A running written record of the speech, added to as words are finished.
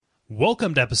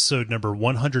Welcome to episode number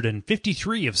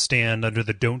 153 of Stand Under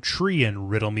the Don't Tree and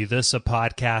Riddle Me This, a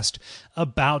podcast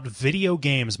about video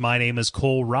games. My name is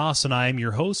Cole Ross, and I am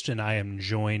your host, and I am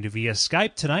joined via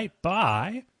Skype tonight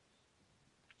by...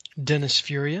 Dennis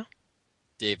Furia.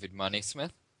 David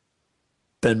Moneysmith.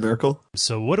 Ben Merkel.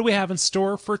 So what do we have in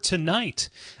store for tonight?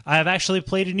 I have actually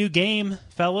played a new game,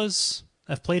 fellas.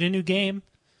 I've played a new game.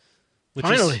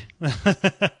 Finally.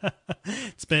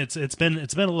 It's been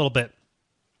a little bit.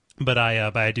 But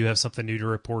I do have something new to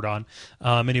report on.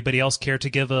 Anybody else care to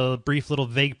give a brief little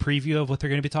vague preview of what they're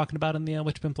going to be talking about in the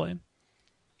what you've been playing?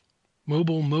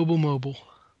 Mobile. Mobile.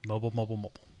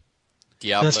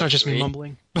 Diablo That's not just 3. me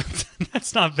mumbling.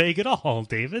 That's not vague at all,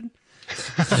 David.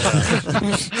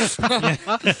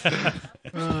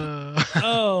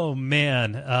 Oh,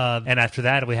 man. And after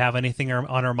that, if we have anything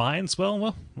on our minds,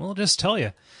 well, we'll just tell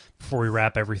you before we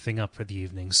wrap everything up for the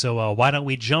evening. So why don't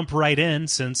we jump right in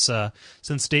since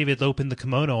David opened the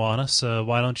kimono on us?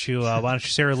 Why don't you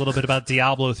share a little bit about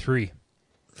Diablo 3?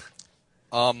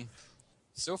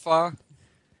 So far,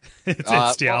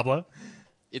 it's Diablo. Well,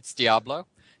 it's Diablo.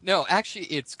 No, actually,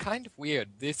 it's kind of weird.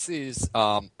 This is,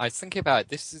 I was thinking about it,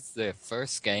 this is the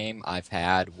first game I've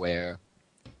had where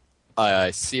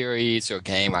a series or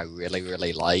game I really,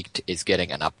 really liked is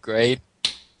getting an upgrade.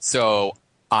 So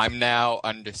I'm now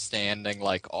understanding,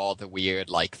 like, all the weird,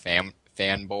 like,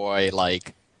 fanboy,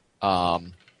 like,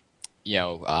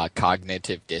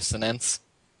 cognitive dissonance.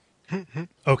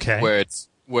 Okay. Where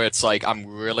it's like, I'm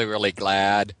really, really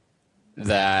glad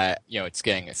that, it's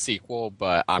getting a sequel,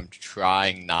 but I'm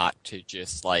trying not to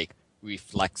just, like,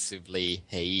 reflexively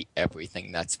hate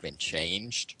everything that's been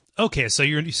changed. Okay, so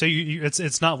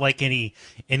it's not like any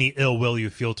ill will you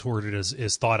feel toward it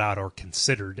is thought out or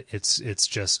considered. It's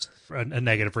just a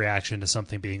negative reaction to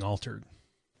something being altered.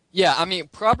 Yeah, I mean,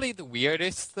 probably the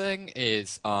weirdest thing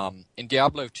is in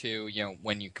Diablo 2,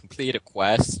 when you complete a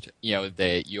quest,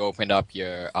 that you open up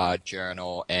your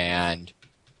journal and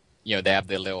they have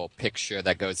the little picture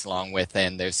that goes along with it,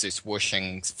 and there's this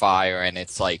whooshing fire, and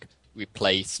it's like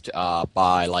replaced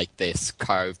by like this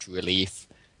carved relief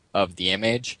of the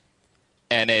image.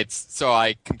 And so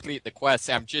I complete the quest.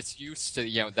 I'm just used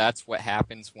to, that's what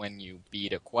happens when you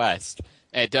beat a quest.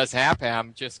 And it does happen.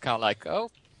 I'm just kind of like,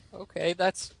 oh, okay,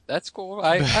 that's cool.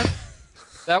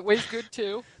 That way's good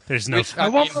too. There's no. I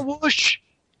want the whoosh.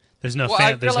 There's no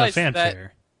Well, there's no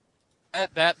fanfare.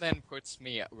 That then puts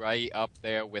me right up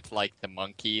there with like the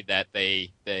monkey that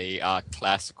they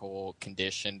classical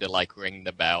condition to like ring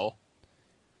the bell.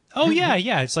 Oh yeah.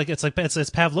 It's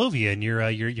Pavlovia, and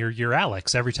you're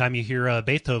Alex. Every time you hear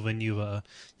Beethoven, you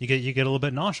get a little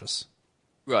bit nauseous.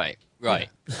 Right. Yeah.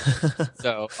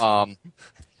 So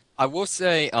I will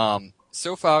say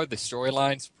so far the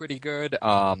storyline's pretty good.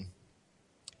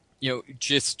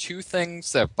 Just two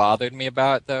things that bothered me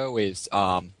about it, though, is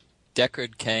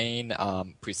Deckard Cain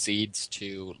proceeds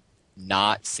to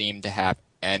not seem to have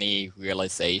any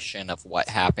realization of what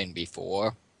happened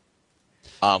before.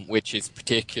 Which is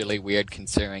particularly weird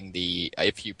considering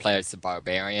if you play as the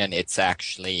barbarian, it's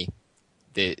actually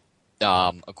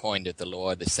according to the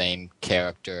lore, the same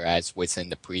character as was in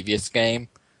the previous game,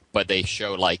 but they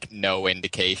show like no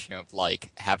indication of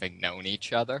like having known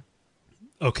each other.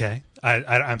 Okay,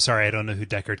 I'm sorry, I don't know who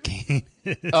Deckard Cain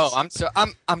is. Oh, I'm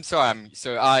sorry.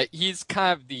 He's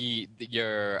kind of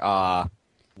your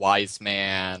wise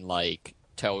man, like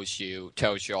tells you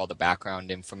all the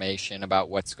background information about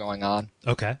what's going on.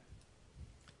 Okay.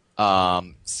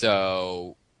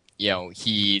 So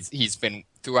he's been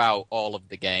throughout all of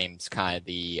the games kind of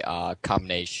the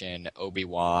combination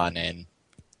Obi-Wan and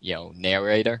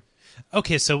narrator.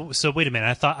 Okay, so wait a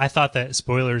minute. I thought that,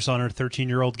 spoilers on our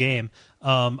 13-year-old game.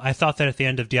 I thought that at the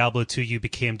end of Diablo 2 you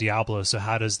became Diablo. So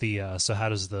how does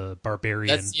the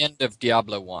barbarian? That's the end of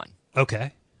Diablo 1.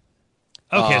 Okay.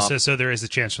 Okay, so there is a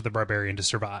chance for the barbarian to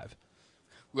survive.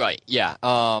 Right. Yeah.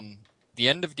 The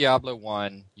end of Diablo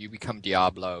 1, you become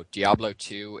Diablo. Diablo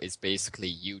 2 is basically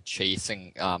you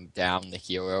chasing down the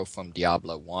hero from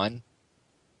Diablo 1,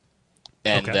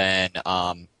 and then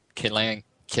killing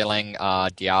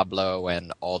Diablo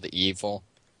and all the evil,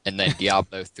 and then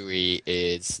Diablo 3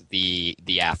 is the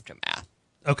aftermath.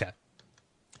 Okay.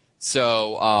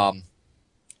 So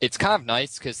it's kind of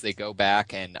nice because they go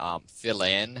back and fill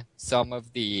in some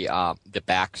of the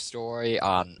backstory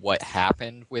on what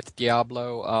happened with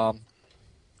Diablo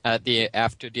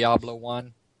after Diablo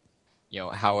 1.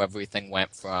 How everything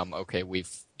went from, okay,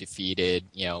 we've defeated,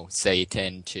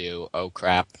 Satan, to, oh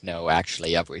crap, no,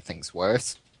 actually everything's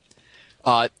worse.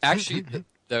 Actually,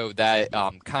 though, that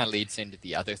kind of leads into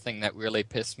the other thing that really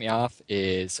pissed me off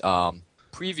is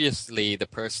previously the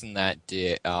person that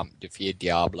defeated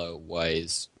Diablo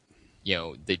was,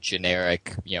 the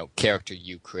generic, character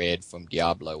you created from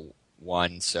Diablo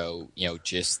 1. So,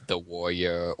 just the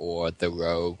warrior or the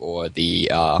rogue or the,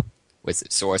 was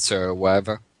it sorcerer or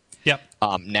whatever? Yep.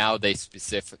 Now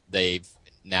they've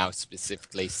now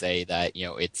specifically say that,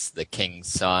 it's the king's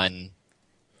son,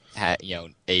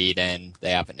 Aiden,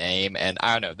 they have a name. And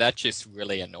I don't know, that just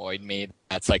really annoyed me.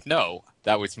 That's like, no,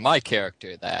 that was my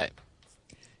character that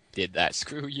did that.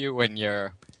 Screw you and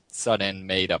your sudden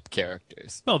made-up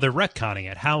characters. Well, they're retconning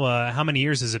it. How many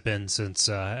years has it been since?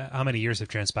 How many years have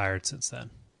transpired since then?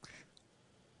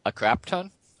 A crap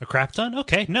ton? A crap ton?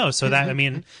 Okay, no. So that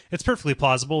it's perfectly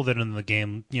plausible that in the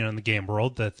game, in the game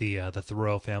world, that the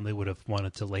royal family would have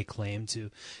wanted to lay claim to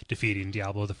defeating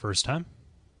Diablo the first time.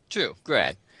 True,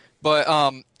 great, but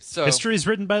so history is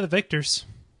written by the victors.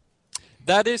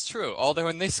 That is true. Although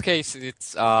in this case,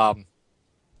 it's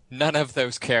none of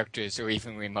those characters are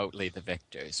even remotely the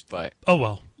victors, but... Oh,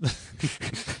 well.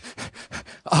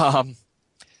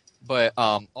 But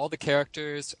all the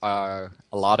characters are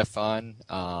a lot of fun.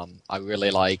 I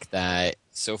really like that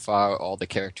so far all the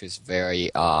characters are very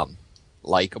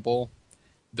likable.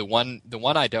 The one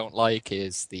I don't like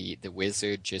is the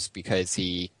wizard, just because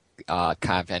he kind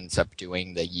of ends up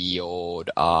doing the ye old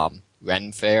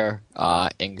Ren Fair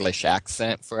English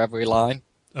accent for every line.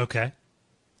 Okay.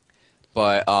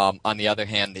 But on the other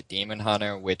hand, the Demon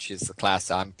Hunter, which is the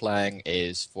class I'm playing,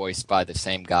 is voiced by the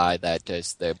same guy that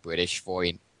does the British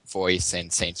voice in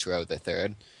Saints Row the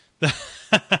Third.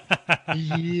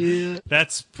 Yeah.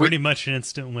 That's pretty much an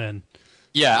instant win.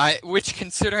 Yeah, which,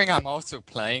 considering I'm also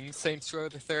playing Saints Row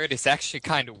the Third, is actually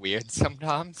kind of weird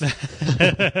sometimes.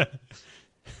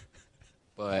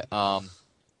 But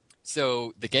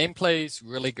so the gameplay's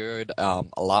really good. A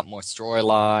lot more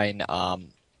storyline.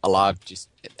 A lot of just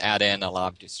add in a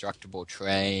lot of destructible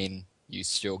terrain. You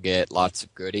still get lots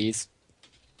of goodies.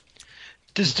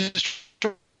 Does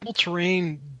destructible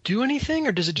terrain do anything,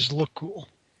 or does it just look cool?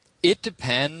 It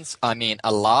depends. I mean,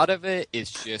 a lot of it is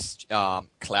just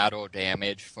collateral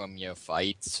damage from your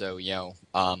fights. So,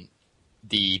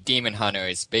 the Demon Hunter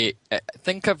is...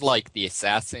 think of like the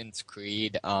Assassin's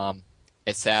Creed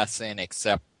assassin,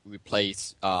 except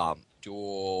replace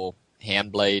dual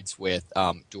hand blades with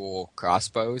dual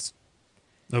crossbows.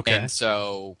 Okay. And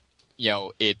so,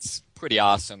 it's pretty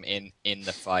awesome in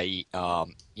the fight.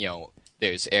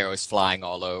 There's arrows flying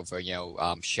all over,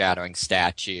 shattering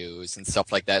statues and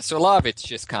stuff like that. So a lot of it's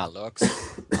just kind of looks.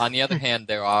 On the other hand,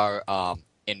 there are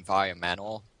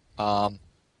environmental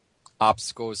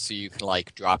obstacles, so you can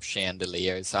like drop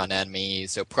chandeliers on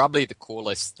enemies. So probably the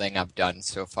coolest thing I've done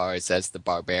so far is, as the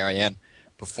barbarian,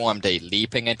 performed a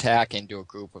leaping attack into a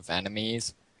group of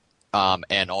enemies,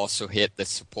 and also hit the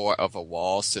support of a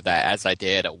wall, so that as I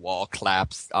did, a wall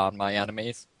collapsed on my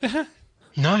enemies.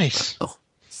 Nice.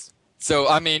 So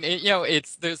I mean,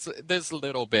 there's a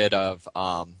little bit of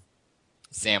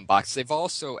sandbox. They've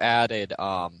also added,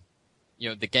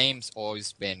 the game's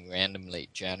always been randomly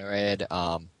generated,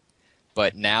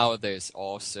 but now there's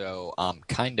also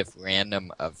kind of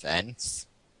random events.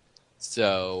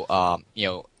 So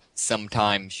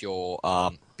sometimes you'll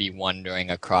be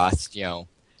wandering across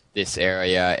this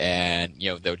area, and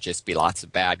there'll just be lots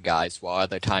of bad guys, while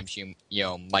other times you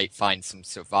might find some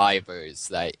survivors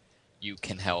that you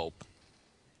can help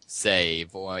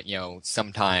save, or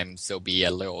sometimes there'll be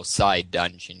a little side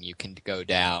dungeon you can go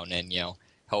down and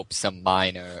help some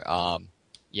miner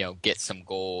get some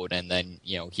gold, and then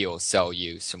he'll sell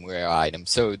you some rare items.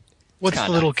 So what's the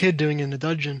little kid doing in the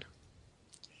dungeon?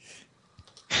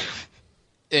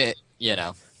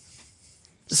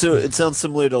 So it sounds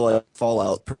similar to like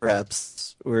Fallout,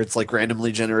 perhaps, where it's like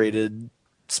randomly generated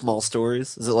small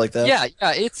stories. Is it like that? Yeah.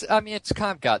 It's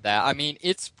kind of got that. I mean,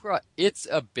 it's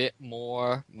a bit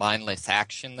more mindless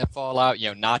action than Fallout.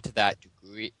 Not to that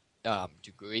degree,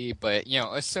 but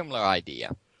a similar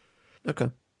idea. Okay.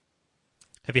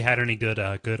 Have you had any good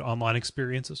online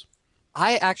experiences?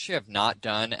 I actually have not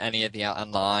done any of the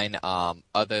online,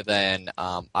 other than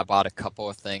I bought a couple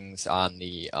of things on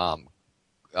the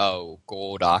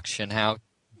gold auction house.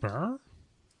 Burr?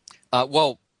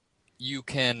 Well, you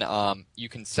can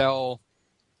sell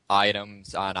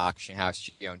items on auction house,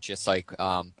 just like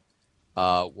World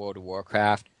of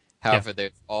Warcraft. However,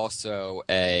 there's also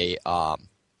a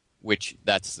which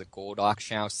that's the gold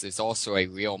auction house. There's also a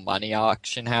real money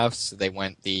auction house. So they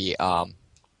went the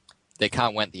they kind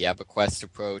of went the EverQuest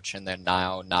approach, and they're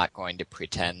now not going to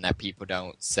pretend that people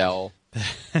don't sell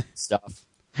stuff.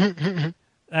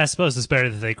 I suppose it's better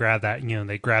that they grab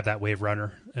that Wave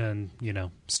Runner and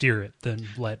steer it than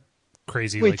let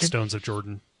crazy Stones of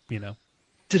Jordan.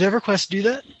 Did EverQuest do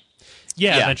that?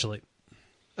 Yeah, Yeah. eventually.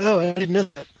 Oh, I didn't know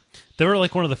that. They were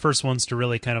like one of the first ones to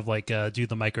really kind of like do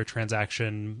the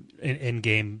microtransaction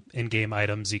in-game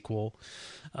items equal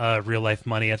real life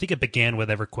money. I think it began with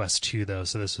EverQuest 2 though,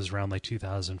 so this was around like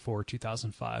 2004,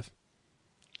 2005.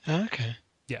 Okay.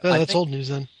 Yeah. Oh, I that's think- old news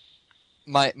then.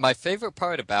 My favorite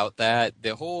part about that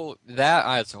as a whole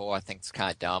I think is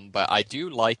kind of dumb, but I do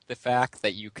like the fact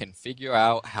that you can figure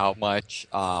out how much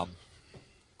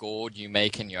gold you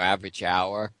make in your average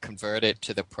hour, convert it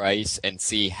to the price, and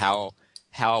see how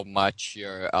much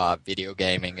your video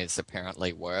gaming is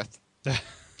apparently worth.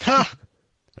 Ha!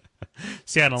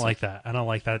 See, I don't like that. I don't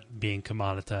like that being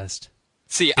commoditized.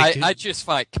 See, Because- I just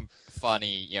find it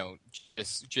funny,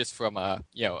 just from a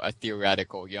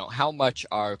theoretical, how much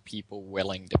are people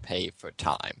willing to pay for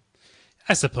time?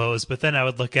 I suppose, but then I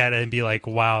would look at it and be like,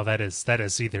 "Wow, that is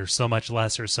either so much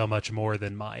less or so much more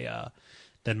than my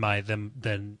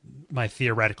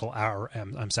theoretical hour.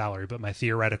 I'm salary, but my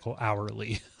theoretical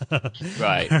hourly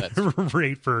Right, that's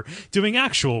rate for doing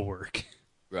actual work."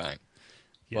 right.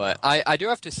 Yeah. But I do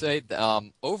have to say,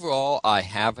 overall, I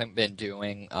haven't been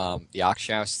doing the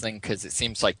auction house thing because it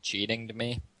seems like cheating to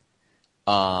me.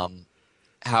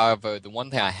 However, the one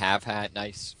thing I have had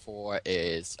nice for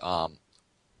is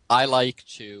I like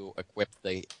to equip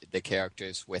the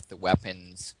characters with the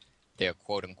weapons they're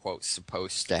quote-unquote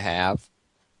supposed to have.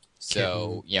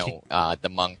 So, the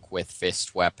monk with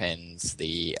fist weapons,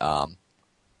 the,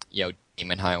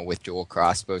 demon hunter with dual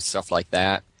crossbows, stuff like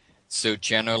that. So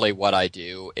generally what I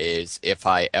do is if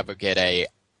I ever get a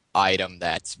item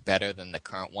that's better than the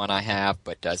current one I have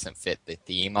but doesn't fit the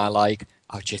theme I like,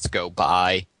 I'll just go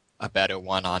buy a better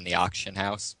one on the auction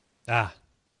house. Ah,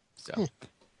 So,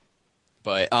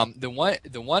 but the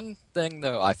one thing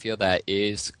though I feel that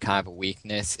is kind of a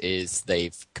weakness is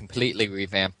they've completely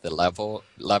revamped the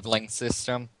leveling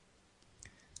system.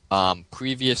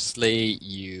 Previously,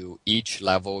 each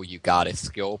level you got a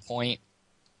skill point,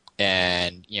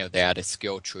 and they had a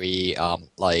skill tree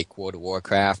like World of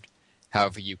Warcraft.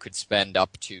 However, you could spend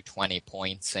up to 20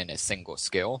 points in a single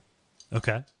skill,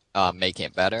 okay. making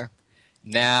it better.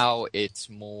 Now it's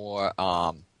more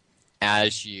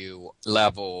as you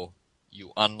level,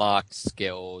 you unlock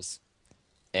skills,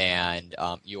 and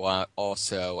you are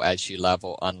also, as you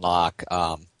level, unlock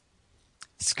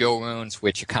skill runes,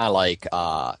 which are kind of like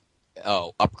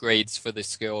upgrades for the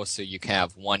skill. So you can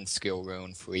have one skill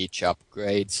rune for each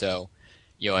upgrade. So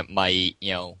it might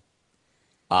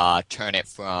turn it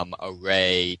from a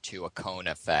ray to a cone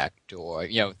effect, or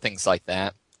things like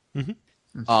that. Mhm.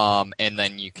 And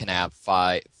then you can have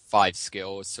five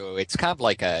skills, so it's kind of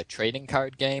like a trading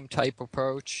card game type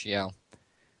approach,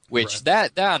 which Right.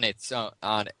 that on its own,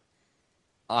 on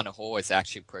a whole is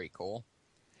actually pretty cool.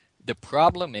 The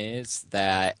problem is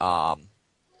that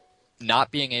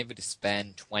not being able to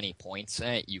spend 20 points in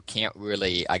it, you can't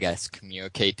really, I guess,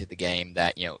 communicate to the game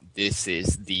that this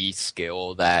is the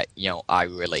skill that I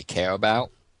really care about.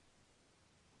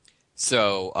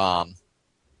 So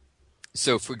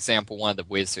So, for example, one of the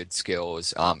wizard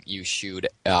skills,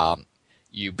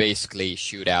 you basically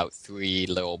shoot out 3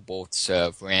 little bolts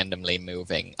of randomly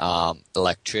moving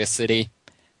electricity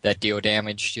that deal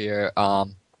damage to your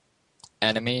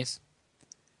enemies,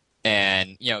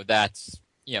 and that's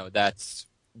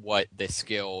what the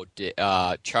skill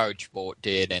Charge Bolt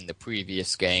did in the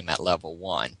previous game at level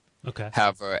 1. Okay.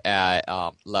 However, at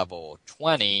level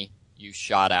 20, you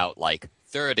shot out like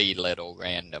 30 little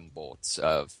random bolts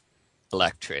of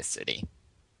electricity,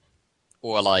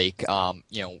 or like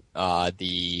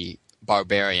the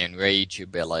Barbarian Rage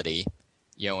ability,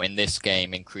 in this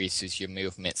game increases your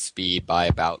movement speed by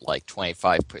about like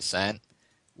 25%,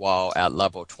 while at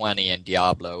level 20 in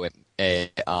Diablo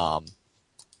it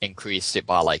increased it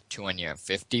by like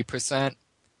 250%.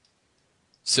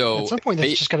 So At some point,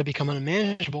 that's just got to become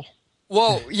unmanageable.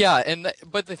 well, yeah,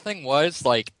 but the thing was,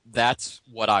 like, that's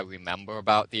what I remember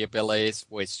about the abilities,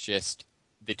 was just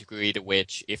the degree to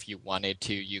which, if you wanted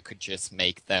to, you could just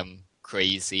make them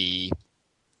crazy,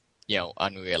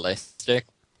 unrealistic.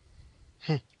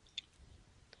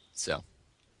 So,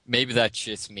 maybe that's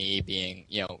just me being,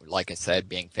 like I said,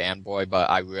 being fanboy, but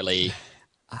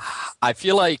I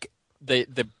feel like the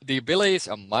abilities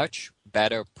are much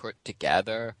better put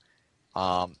together.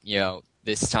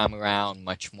 This time around,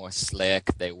 much more slick.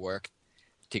 They work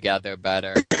together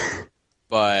better,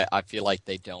 but I feel like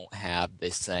they don't have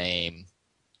the same.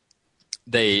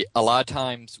 A lot of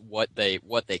times what they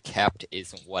kept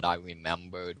isn't what I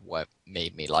remembered. What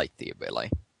made me like the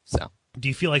ability. So, Do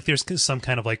you feel like there's some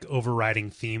kind of like overriding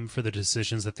theme for the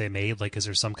decisions that they made? Like, is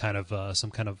there some kind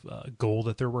of goal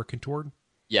that they're working toward?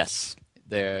 yes,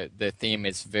 the theme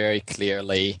is very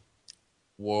clearly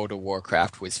World of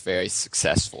Warcraft was very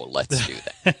successful. Let's do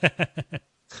that.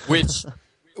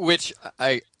 which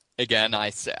I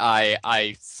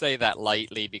say that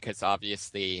lightly because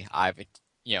obviously I'm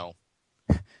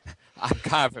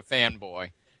kind of a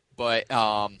fanboy, but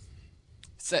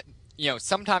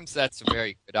sometimes that's a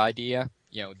very good idea.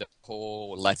 The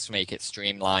whole let's make it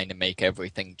streamlined and make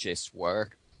everything just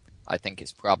work, I think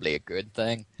is probably a good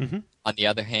thing. Mm-hmm. On the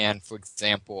other hand, for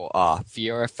example,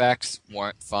 fear effects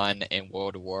weren't fun in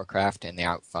World of Warcraft, and they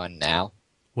aren't fun now.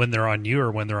 When they're on you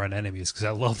or when they're on enemies? Because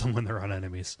I love them when they're on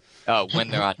enemies. When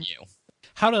they're on you.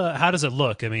 How does it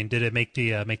look? I mean, did it make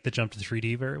the jump to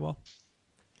 3D very well?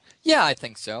 Yeah, I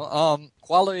think so.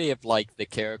 Quality of the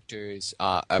character's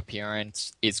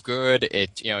appearance is good.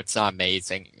 It's not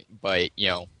amazing, but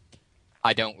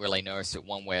I don't really notice it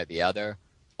one way or the other.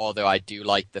 Although I do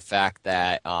like the fact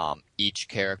that each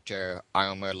character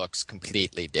armor looks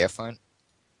completely different.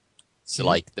 So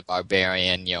the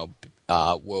barbarian,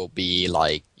 will be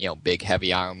big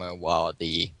heavy armor, while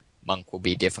the monk will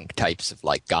be different types of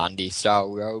Gandhi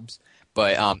style robes.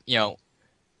 But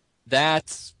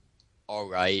that's all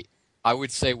right. I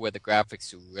would say where the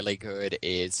graphics are really good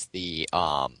is the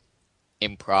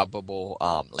improbable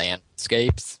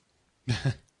landscapes.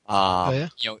 Oh, yeah?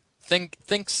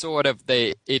 Think sort of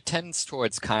it tends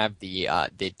towards kind of the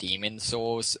Demon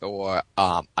Souls or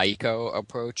Ico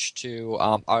approach to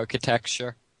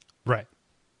architecture. Right.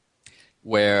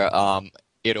 Where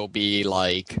it'll be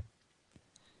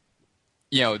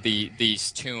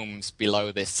these tombs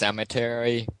below this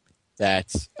cemetery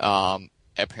that's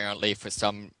apparently for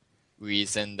some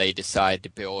reason they decide to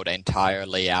build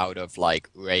entirely out of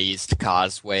raised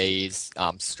causeways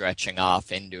stretching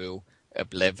off into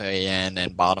oblivion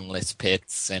and bottomless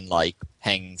pits and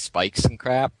hanging spikes and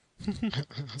crap.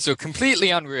 So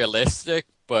completely unrealistic,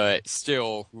 but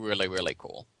still really, really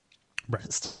cool. Right.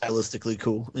 Stylistically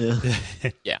cool. Yeah.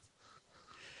 Yeah.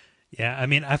 Yeah, I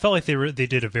mean, I felt like they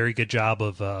did a very good job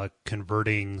of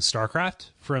converting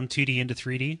StarCraft from 2D into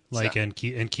 3D, and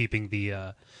keeping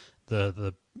the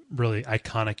really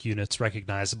iconic units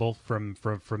recognizable from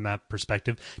that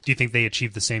perspective. Do you think they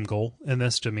achieved the same goal in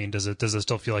this? I mean, does it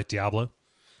still feel like Diablo?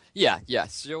 Yeah,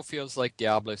 still feels like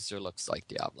Diablo, still looks like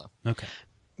Diablo. Okay.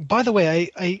 By the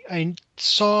way, I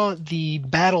saw the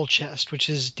Battle Chest, which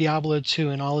is Diablo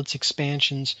 2 and all its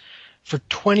expansions, for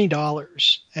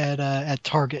 $20 at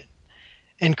Target.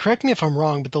 And correct me if I'm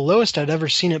wrong, but the lowest I'd ever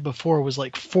seen it before was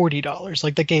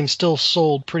 $40. The game still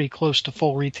sold pretty close to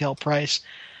full retail price.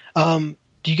 Do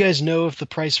you guys know if the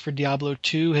price for Diablo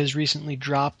 2 has recently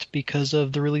dropped because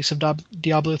of the release of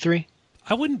Diablo 3?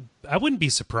 I wouldn't be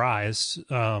surprised.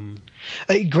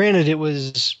 Granted, it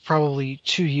was probably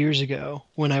 2 years ago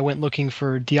when I went looking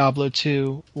for Diablo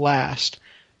 2 last,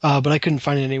 but I couldn't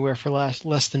find it anywhere for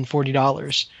less than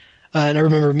 $40. And I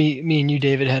remember me and you,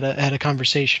 David, had a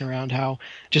conversation around how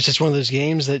just it's one of those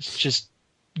games that's just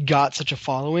got such a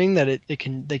following that they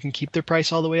can keep their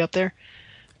price all the way up there.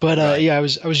 But Right. yeah, I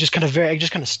was just kind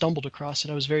of stumbled across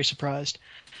it. I was very surprised.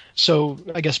 So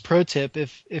I guess pro tip,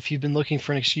 if you've been looking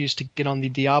for an excuse to get on the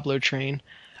Diablo train,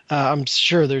 I'm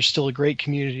sure there's still a great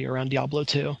community around Diablo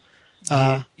 2.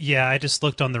 Yeah, I just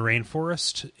looked on the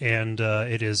Rainforest, and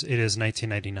it is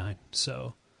 $19.99.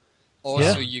 So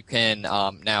Also, you can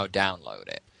now download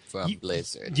it from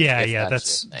Blizzard. yeah,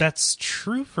 if that's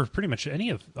true for pretty much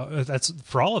any of that's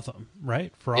for all of them,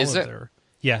 right? For all Is of it? their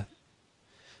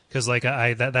because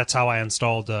that's how I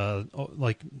installed the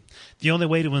only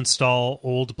way to install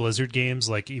old Blizzard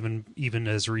games, even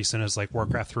as recent as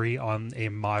Warcraft 3 on a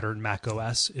modern Mac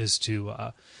OS is to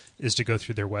go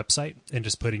through their website and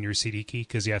just put in your CD key,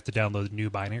 because you have to download new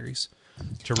binaries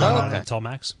to run on Intel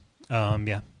Macs.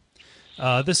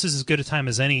 This is as good a time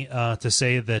as any to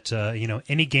say that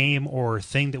any game or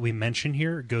thing that we mention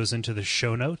here goes into the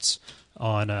show notes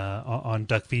on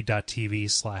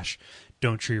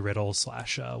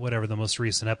duckfeed.tv/Don'tTreeRiddle/ whatever the most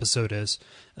recent episode is.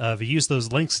 If you use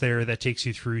those links there, that takes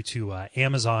you through to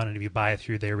Amazon, and if you buy it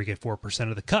through there, we get 4%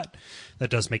 of the cut.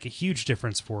 That does make a huge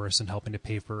difference for us in helping to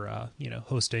pay for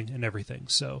hosting and everything.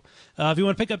 So if you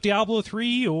want to pick up Diablo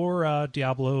 3 or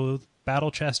Diablo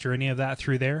Battle Chest or any of that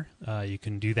through there, you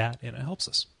can do that, and it helps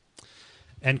us.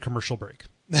 And commercial break.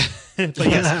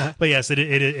 but yes, it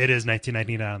is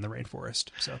 $19.99 on the Rainforest.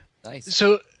 So Nice.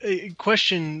 So, a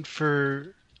question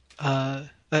for,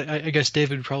 I guess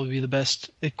David would probably be the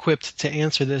best equipped to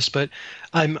answer this, but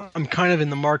I'm kind of in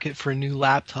the market for a new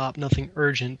laptop, nothing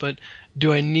urgent, but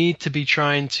do I need to be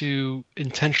trying to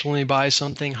intentionally buy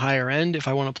something higher end if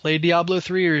I want to play Diablo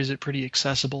 3, or is it pretty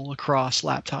accessible across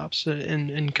laptops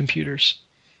and computers?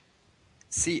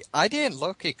 See, I didn't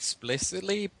look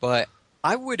explicitly, but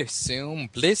I would assume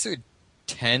Blizzard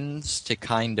tends to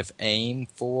kind of aim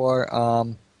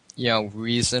for,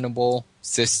 reasonable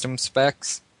system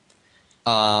specs.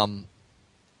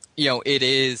 It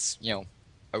is,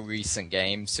 a recent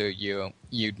game, so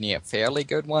you'd need a fairly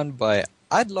good one, but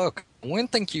I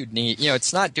wouldn't think you'd need,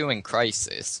 it's not doing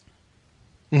Crysis.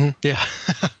 Mm-hmm. Yeah.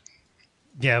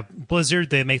 Yeah, Blizzard,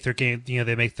 they make their game,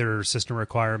 they make their system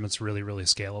requirements really, really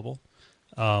scalable.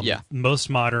 Most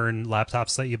modern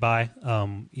laptops that you buy,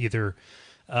 either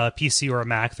a PC or a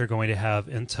Mac, they're going to have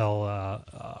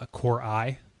Intel Core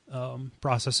I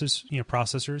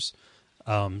processors.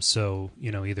 So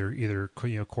either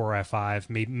Core i5,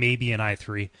 maybe an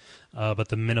i3, but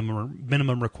the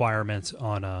minimum requirement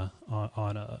on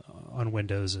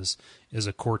Windows is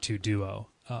a Core 2 Duo,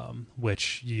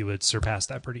 which you would surpass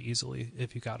that pretty easily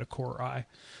if you got a Core i.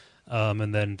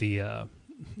 And then the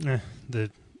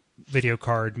video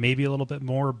card maybe a little bit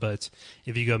more, but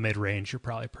if you go mid-range, you're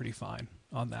probably pretty fine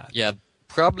on that. Yeah,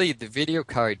 probably the video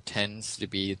card tends to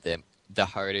be the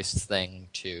hardest thing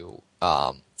to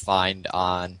find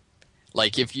on.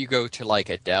 Like, if you go to, like,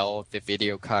 a Dell, the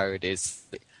video card is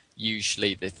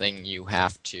usually the thing you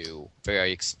have to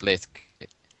very explicitly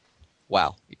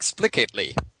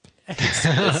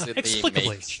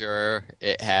make sure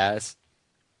it has.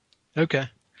 Okay.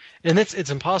 And it's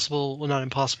impossible, well, not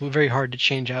impossible, very hard to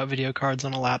change out video cards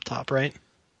on a laptop, right?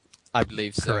 I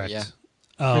believe so, correct. Yeah.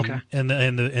 Okay. And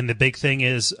the big thing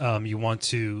is you want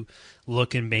to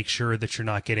look and make sure that you're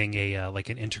not getting a like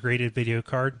an integrated video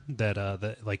card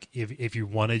that like if you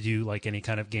want to do like any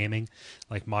kind of gaming,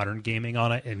 like modern gaming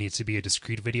on it, it needs to be a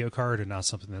discrete video card and not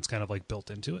something that's kind of like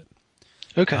built into it.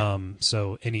 Okay.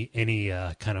 So any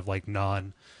kind of like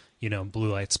non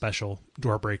blue light special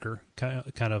door breaker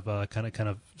kind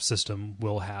of system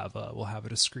will have a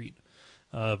discrete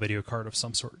video card of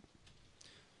some sort.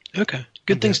 Okay.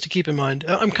 Good things to keep in mind.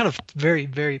 I'm kind of very,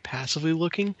 very passively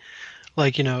looking.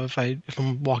 Like, if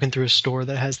I'm walking through a store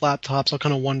that has laptops, I'll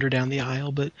kind of wander down the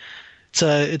aisle. But it's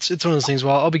one of those things.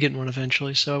 Well, I'll be getting one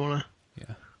eventually, so I want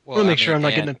to make sure I'm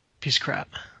not getting a piece of crap.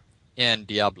 And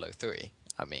Diablo 3.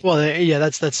 Well, yeah,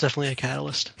 that's definitely a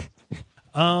catalyst.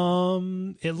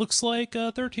 It looks like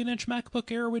a 13-inch MacBook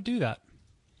Air would do that.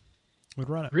 Would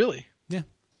run it. Really? Yeah.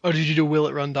 Oh, did you do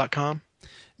willitrun.com?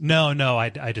 No,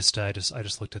 I just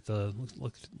looked at the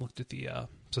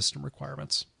system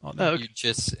requirements on that. Oh, okay.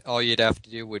 All you'd have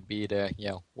to do would be to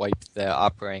wipe the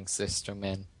operating system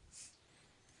and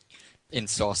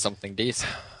install something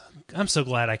decent. I'm so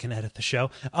glad I can edit the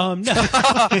show. No.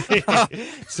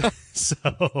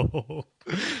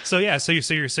 So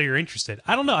you're interested.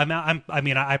 I don't know.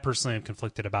 I personally am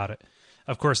conflicted about it.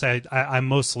 Of course, I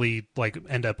mostly like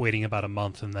end up waiting about a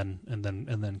month and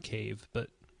then cave, but.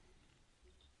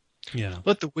 Yeah.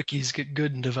 Let the wikis get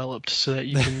good and developed so that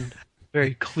you can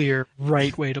very clear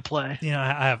right way to play.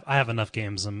 I have enough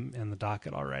games in the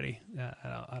docket already.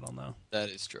 I don't know. That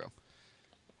is true.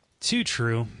 Too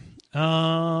true.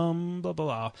 Blah blah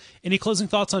blah. Any closing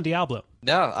thoughts on Diablo?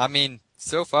 No,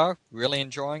 so far really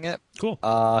enjoying it. Cool.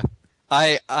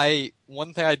 I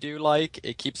one thing I do like,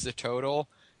 it keeps the total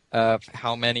of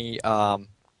how many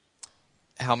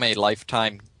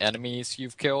lifetime enemies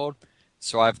you've killed.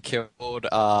 So I've killed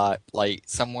like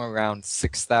somewhere around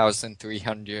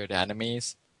 6,300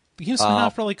 enemies. The game's been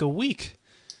out for like a week.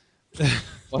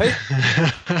 What?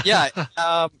 Yeah.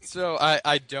 So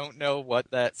I don't know what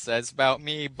that says about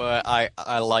me, but I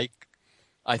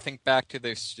think back to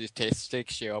the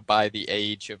statistics. By the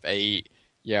age of 8,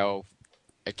 a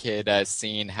kid has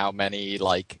seen how many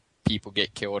like people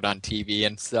get killed on TV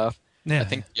and stuff. Yeah. I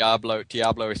think Diablo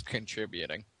is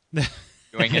contributing,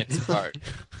 doing its part.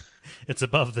 It's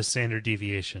above the standard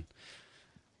deviation.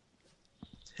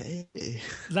 Hey.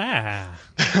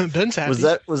 Ben's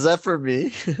happy. Was that for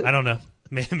me? I don't know.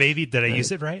 Maybe did I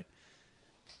use it right?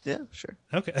 Yeah, sure.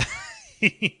 Okay.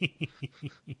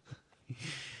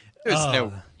 There's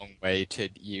no wrong way to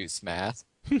use math.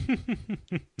 No,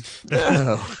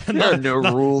 there are no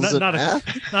rules in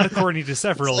math. Not according to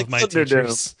several of my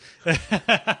teachers.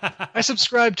 I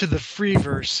subscribe to the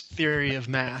Freeverse theory of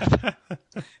math.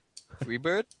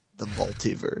 Freebird? The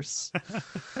multiverse.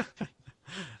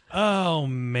 Oh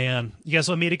man, you guys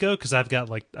want me to go? Because I've got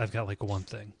like one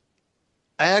thing.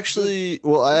 I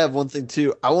have one thing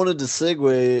too. I wanted to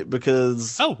segue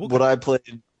because what I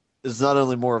played is not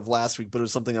only more of last week, but it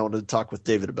was something I wanted to talk with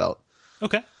David about.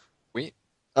 Okay. Wait.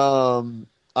 I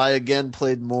again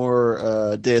played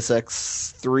more Deus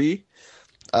Ex 3.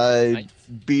 I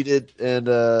beat it and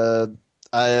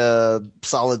I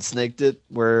solid snaked it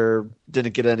where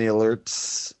didn't get any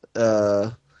alerts.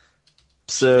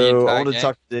 So I want to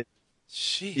talk to Dave.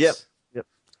 Jeez. Yep.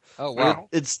 Oh wow.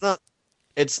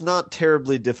 It's not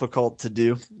terribly difficult to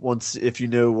do if you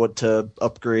know what to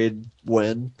upgrade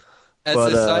when. As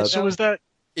a side note, that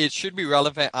it should be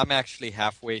relevant. I'm actually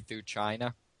halfway through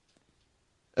China.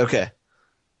 Okay.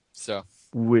 So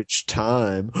which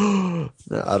time?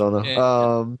 I don't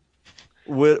know.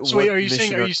 So wait, are you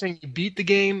saying you beat the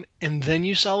game and then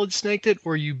you solid snaked it,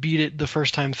 or you beat it the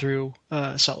first time through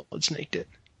solid snaked it?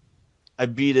 I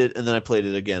beat it and then I played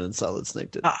it again and solid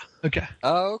snaked it. Ah, okay.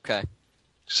 Oh, okay.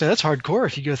 So that's hardcore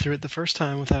if you go through it the first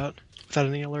time without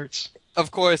any alerts. Of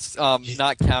course,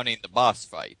 not counting the boss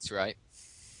fights, right?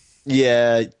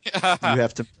 Yeah, you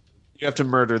have to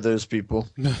murder those people.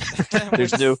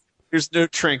 There's no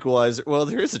tranquilizer. Well,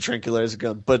 there is a tranquilizer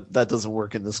gun, but that doesn't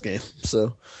work in this game.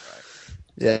 So,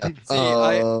 yeah.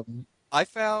 See, I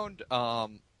found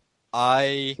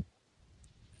I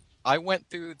went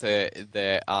through the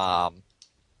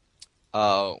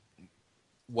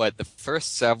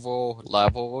first several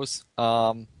levels,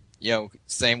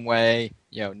 same way,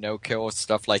 no kills,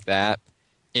 stuff like that,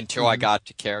 until I got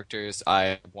to characters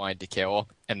I wanted to kill,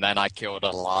 and then I killed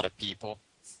a lot of people.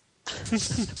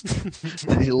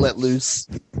 You let loose.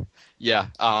 Yeah,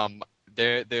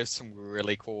 there's some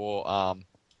really cool,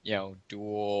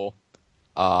 dual,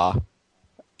 I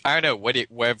don't know,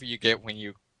 whatever you get when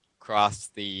you cross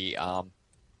the,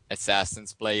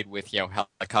 Assassin's Blade with,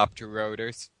 helicopter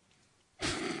rotors. I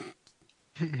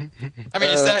mean,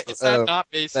 is that not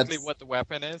basically what the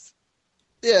weapon is?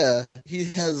 Yeah,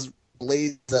 he has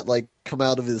blades that come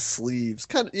out of his sleeves.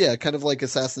 Kind of like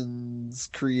Assassin's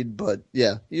Creed, but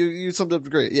yeah, you summed up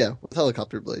great. Yeah, with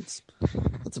helicopter blades.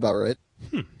 That's about right.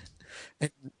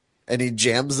 And he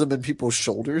jams them in people's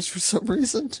shoulders for some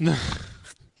reason.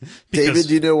 David,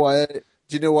 do you know why?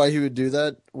 Do you know why he would do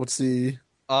that? What's the?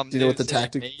 Do you know what the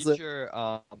tactic is?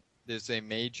 There's a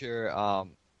major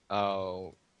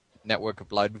network of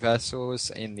blood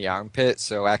vessels in the armpit,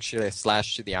 so actually a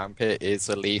slash to the armpit is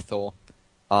a lethal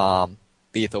blow.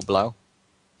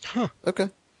 Huh. Okay.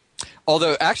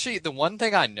 Although, actually, the one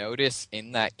thing I noticed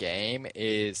in that game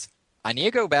is I need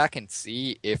to go back and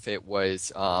see if it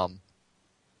was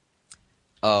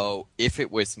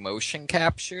motion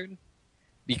captured,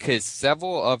 because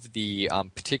several of the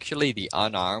particularly the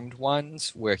unarmed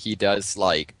ones where he does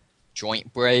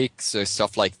joint breaks or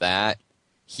stuff like that,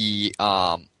 he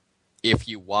if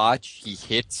you watch, he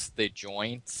hits the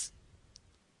joints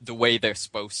the way they're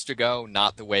supposed to go,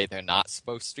 not the way they're not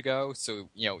supposed to go. So,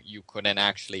 you couldn't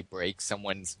actually break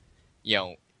someone's,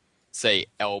 say,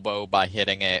 elbow by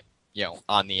hitting it,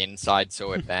 on the inside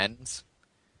so it bends.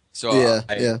 So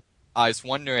I was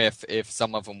wondering if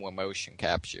some of them were motion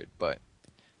captured, but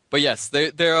yes,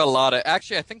 there are a lot of.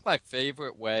 Actually, I think my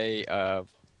favorite one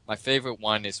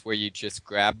is where you just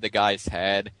grab the guy's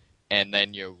head and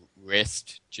then your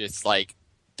wrist just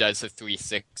does a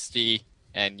 360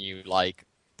 and you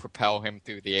propel him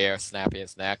through the air, snapping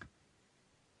his neck.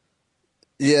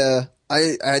 Yeah,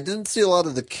 I didn't see a lot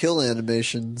of the kill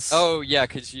animations. Oh yeah,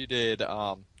 because you did.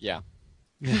 Yeah.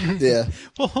 Yeah.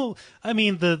 Well, I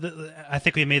mean, I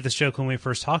think we made this joke when we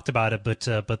first talked about it, but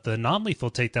the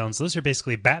non-lethal takedowns, those are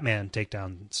basically Batman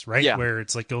takedowns, right? Yeah. Where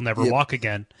it's you'll never walk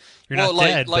again. You're not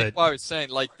dead. But what I was saying,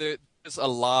 there's a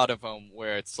lot of them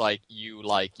where it's you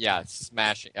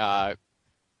smashing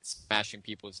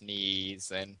people's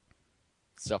knees and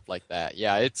stuff like that.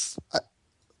 Yeah, it's.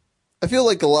 I feel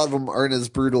like a lot of them aren't as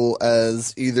brutal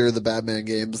as either of the Batman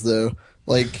games, though.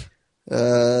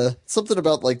 Something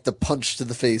about the punch to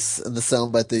the face and the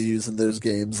soundbite they use in those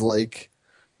games. And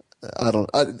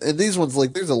these ones,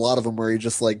 there's a lot of them where he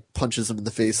just punches them in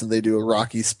the face and they do a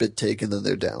Rocky spit take and then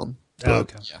they're down.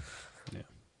 Okay. Yeah.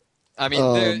 I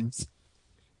mean,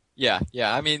 yeah.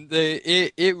 I mean,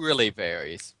 it really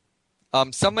varies.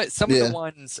 Some of the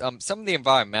ones, some of the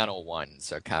environmental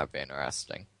ones are kind of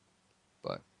interesting,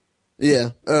 but.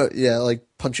 Yeah. Like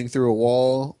punching through a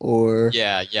wall or.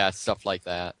 Yeah, stuff like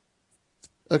that.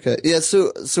 Okay. Yeah.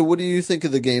 So what do you think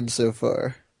of the game so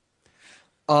far?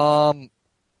 So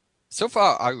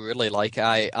far I really like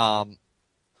it.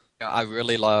 I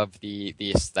really love the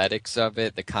aesthetics of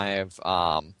it, the kind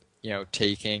of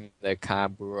taking the kind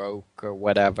of Baroque or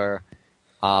whatever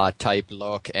type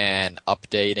look and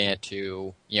updating it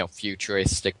to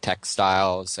futuristic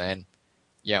textiles and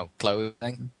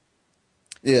clothing.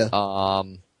 Yeah.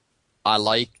 I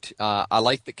liked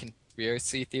the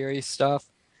conspiracy theory stuff.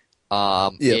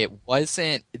 There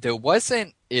wasn't,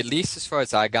 at least as far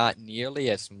as I got,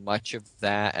 nearly as much of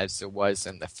that as there was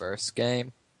in the first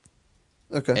game.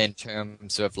 Okay. In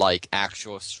terms of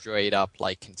actual straight up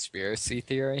conspiracy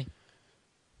theory.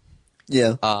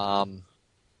 Yeah.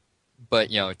 but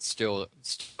it's still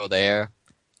there.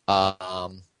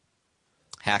 Hacking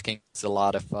is a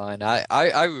lot of fun.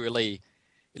 I really,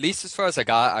 at least as far as I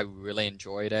got, I really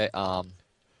enjoyed it. I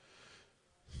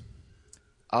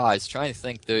was trying to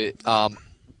think what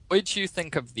did you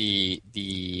think of the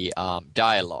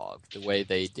dialogue, the way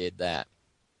they did that?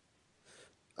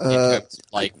 In terms of,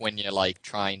 like when you're like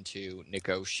trying to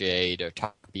negotiate or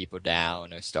talk people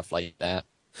down or stuff like that.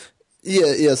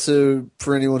 Yeah. So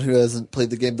for anyone who hasn't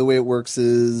played the game, the way it works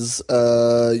is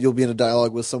you'll be in a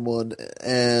dialogue with someone,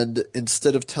 and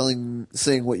instead of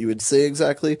saying what you would say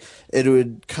exactly, it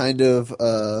would kind of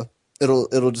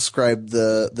it'll describe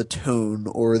the tone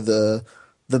or the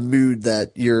mood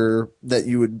that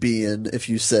you would be in if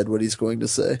you said what he's going to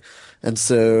say, and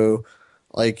so.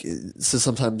 So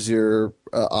sometimes your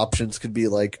options could be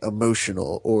like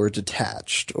emotional or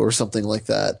detached or something like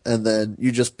that, and then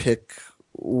you just pick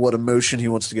what emotion he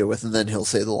wants to go with, and then he'll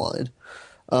say the line.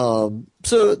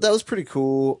 So that was pretty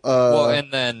cool. Well,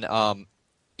 and then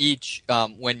each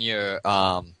when you're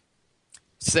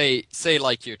say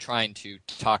like you're trying to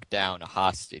talk down a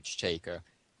hostage taker,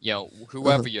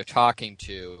 whoever you're talking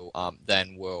to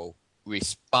then will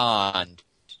respond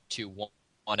to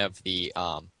one of the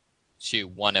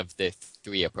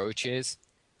three approaches,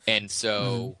 and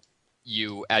so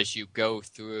as you go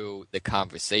through the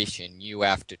conversation, you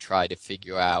have to try to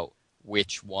figure out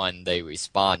which one they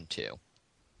respond to.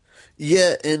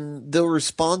 Yeah, and they'll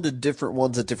respond to different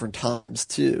ones at different times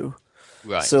too.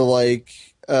 Right. So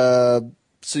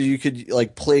so you could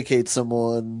like placate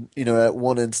someone, at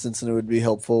one instance, and it would be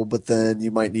helpful, but then you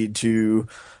might need to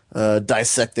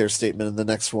dissect their statement in the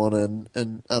next one,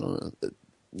 and I don't know.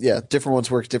 Yeah, different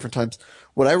ones work at different times.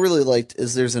 What I really liked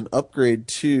is there's an upgrade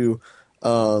too,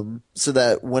 so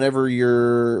that whenever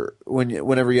you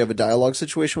have a dialogue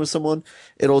situation with someone,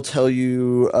 it'll tell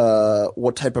you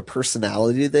what type of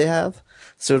personality they have.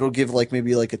 So it'll give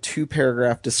maybe a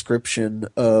 2-paragraph description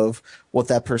of what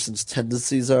that person's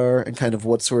tendencies are and kind of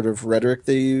what sort of rhetoric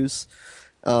they use.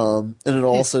 And it'll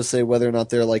also say whether or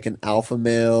not they're an alpha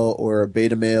male or a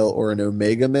beta male or an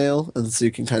omega male, and so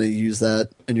you can kind of use that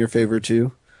in your favor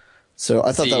too. So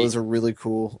I thought that was a really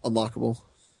cool unlockable.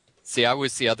 See, I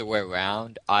was the other way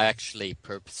around. I actually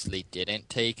purposely didn't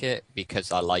take it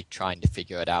because I like trying to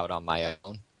figure it out on my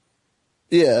own.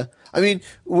 Yeah. I mean,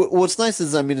 what's nice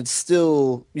is, you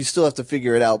still have to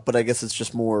figure it out, but I guess it's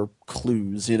just more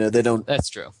clues, they don't That's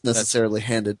true. necessarily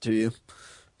hand it to you.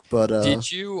 But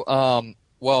did you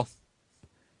well,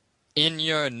 in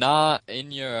your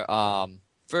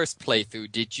first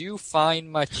playthrough, did you find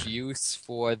much use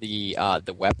for the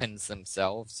weapons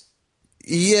themselves?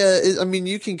 Yeah,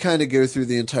 you can kind of go through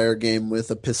the entire game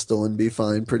with a pistol and be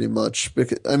fine, pretty much.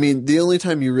 Because the only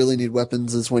time you really need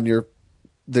weapons is when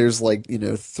there's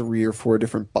 3 or 4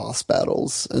 different boss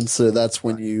battles, and so that's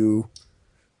when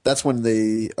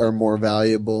they are more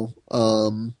valuable.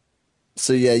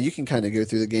 So yeah, you can kind of go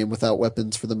through the game without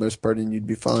weapons for the most part, and you'd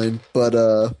be fine. But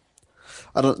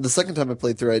the second time I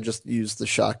played through, I just used the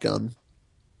shotgun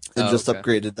and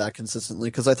upgraded that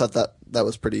consistently because I thought that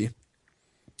was pretty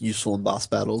useful in boss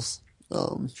battles.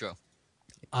 Sure.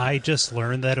 I just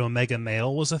learned that Omega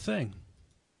Male was a thing.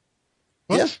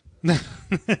 What? Yeah.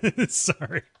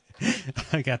 Sorry.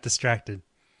 I got distracted.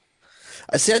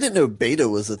 I didn't know beta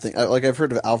was a thing. I've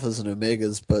heard of alphas and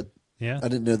omegas, but yeah, I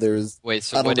didn't know there was. Wait,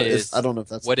 so I don't know if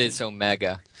that's what is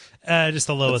omega? Just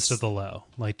the lowest of the low.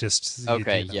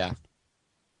 Okay, yeah.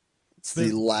 It's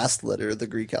the last letter of the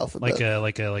Greek alphabet.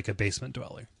 Like a basement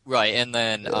dweller. Right, and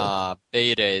then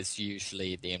beta is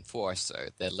usually the enforcer,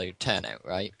 the lieutenant,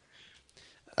 right?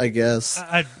 I guess.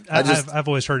 I've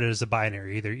always heard it as a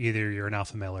binary. Either you're an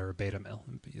alpha male or a beta male.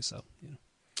 So,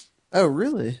 Oh,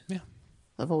 really? Yeah.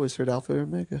 I've always heard alpha or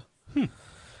omega.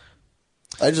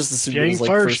 I just assumed it was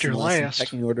first or or last.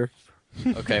 pecking order.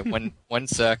 Okay, one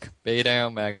sec. Beta,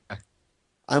 omega.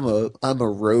 I'm a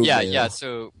rogue. Yeah, male. yeah.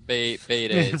 So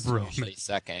beta is usually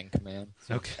second in command.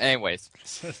 So, okay. Anyways,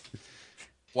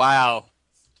 wow,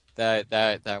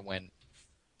 that went.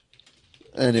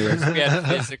 Anyway, we had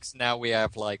physics. Now we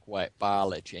have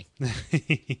biology.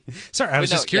 Sorry, I was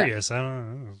just curious. Yeah. I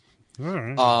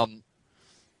don't know.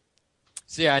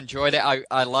 So yeah, I enjoyed it.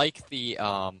 I like the.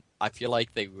 I feel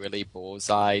like they really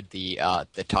bullseyed the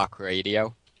talk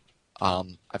radio.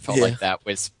 I felt like that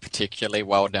was particularly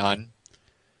well done.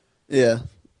 Yeah.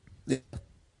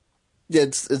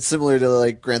 It's similar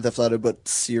to Grand Theft Auto, but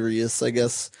serious. I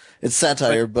guess it's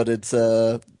satire, but it's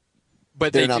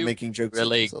but they're not making jokes.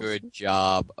 Really good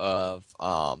job of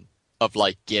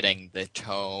getting the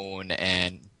tone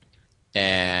and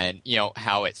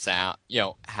how it sound.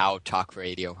 How talk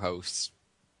radio hosts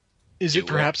Is it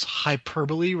perhaps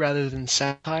hyperbole rather than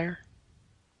satire?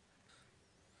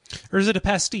 Or is it a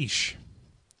pastiche?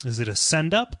 Is it a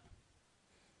send-up?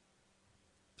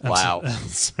 Wow.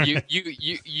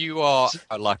 You are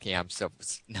lucky I'm so...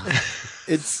 No.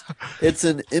 It's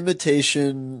an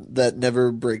imitation that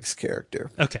never breaks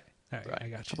character. Okay. All right. I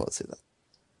got you. Let's say that.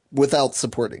 Without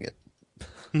supporting it.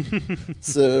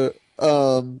 So,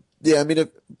 yeah, I mean,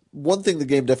 one thing the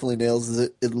game definitely nails is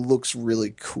it looks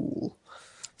really cool.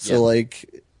 So,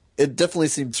 like, it definitely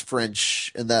seems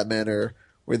French in that manner,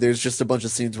 where there's just a bunch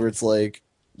of scenes where it's like,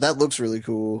 that looks really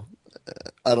cool.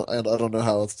 I don't know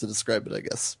how else to describe it, I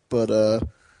guess. But, I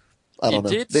don't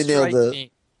know. They nailed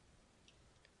it.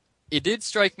 It did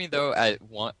strike me, though, at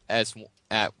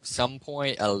some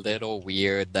point a little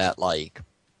weird that, like,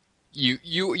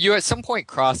 you at some point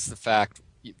cross the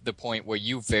point where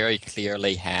you very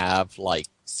clearly have, like,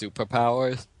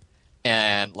 superpowers,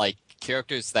 and, like,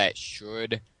 characters that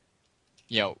should,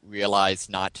 realize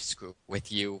not to screw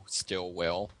with you still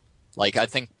will. Like, I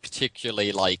think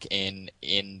particularly, like, in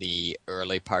the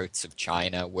early parts of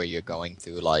China where you're going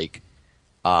through, like,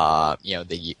 not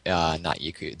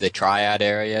Yakuza, the Triad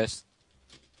areas,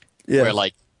 where,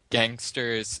 like,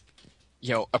 gangsters,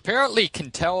 apparently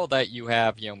can tell that you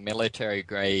have,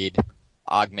 military-grade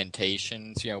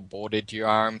augmentations, bolted to your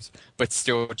arms, but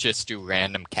still just do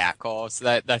random catcalls.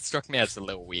 That struck me as a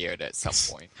little weird at some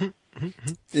point.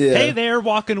 Yeah. Hey there,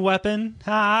 walking weapon.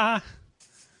 Ha!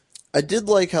 I did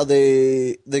like how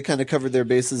they kind of covered their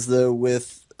bases, though,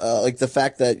 with like the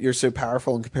fact that you're so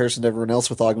powerful in comparison to everyone else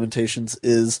with augmentations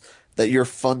is that you're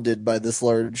funded by this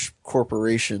large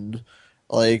corporation,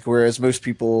 like whereas most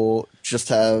people just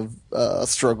have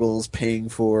struggles paying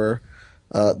for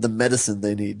the medicine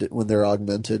they need when they're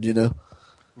augmented,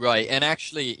 Right, and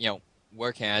actually,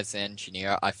 working as an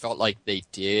engineer, I felt like they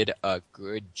did a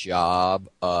good job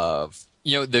of,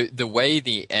 the way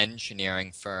the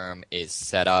engineering firm is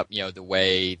set up, the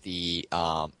way the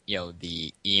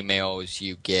emails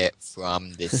you get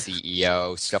from the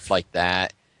CEO, stuff like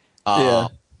that,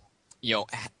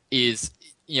 is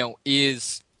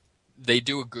they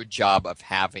do a good job of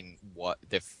having what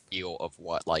the feel of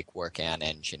what, like, working at an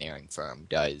engineering firm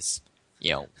does,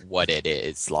 what it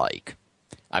is like.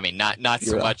 I mean, not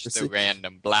so much the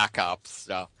random Black Ops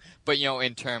stuff, but,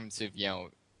 in terms of, the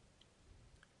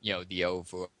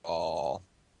overall,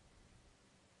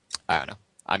 I don't know.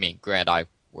 I mean, granted, I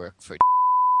work for,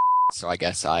 so I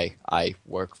guess I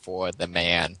work for the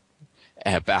man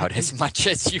about as much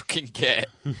as you can get.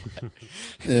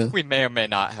 Yeah. We may or may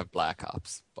not have Black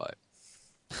Ops, but.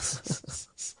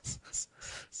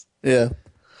 Yeah.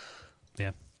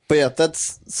 Yeah. But yeah,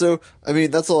 that's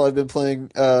all I've been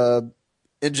playing.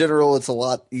 In general, it's a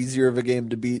lot easier of a game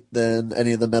to beat than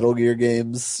any of the Metal Gear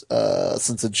games,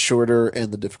 since it's shorter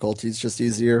and the difficulty is just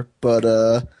easier. But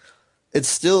it's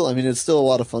still a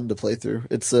lot of fun to play through.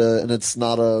 And it's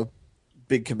not a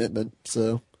big commitment,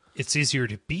 so it's easier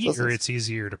to beat or it's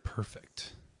easier to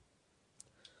perfect.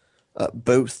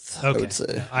 Both, okay.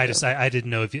 I would say. I didn't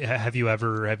know if have you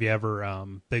ever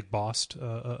big bossed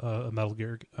a Metal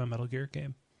Gear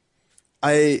game?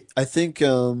 I think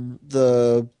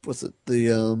the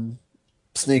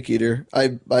Snake Eater.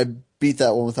 I beat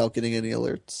that one without getting any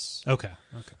alerts. Okay.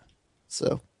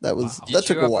 So that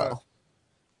took a while.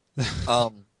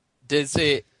 Does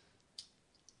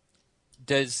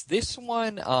this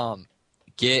one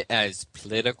get as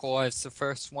political as the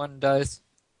first one does?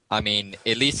 I mean,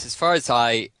 at least as far as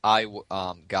I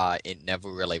got, it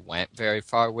never really went very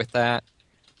far with that.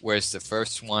 Whereas the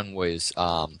first one was,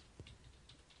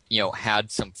 had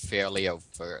some fairly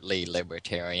overtly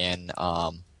libertarian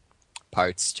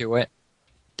parts to it.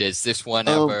 Does this one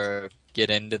ever get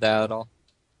into that at all?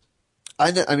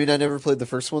 I never played the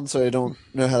first one, so I don't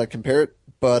know how to compare it.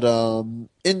 But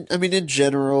in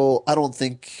general, I don't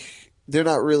think they're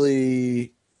not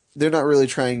really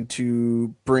trying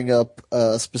to bring up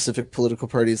specific political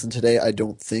parties. And today, I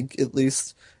don't think, at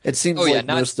least, it seems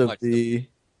most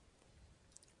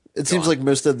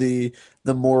of the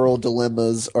moral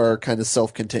dilemmas are kind of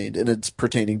self-contained, and it's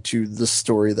pertaining to the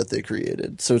story that they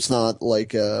created. So it's not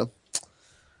like I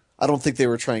don't think they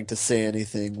were trying to say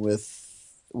anything with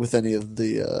any of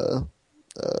the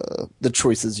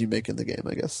choices you make in the game,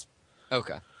 I guess.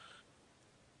 Okay.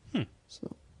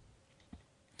 So.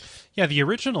 Yeah, the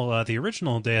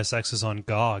original Deus Ex is on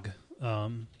GOG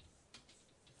for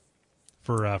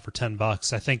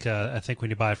 $10. I think when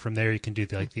you buy it from there, you can do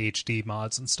the HD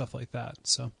mods and stuff like that.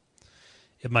 So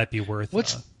it might be worth.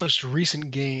 What's the most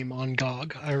recent game on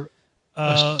GOG?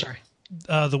 Sorry.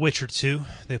 The Witcher 2.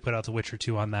 They put out The Witcher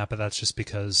 2 on that, but that's just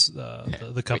because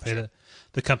the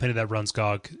company that runs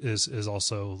GOG is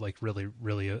also like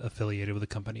really affiliated with the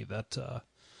company that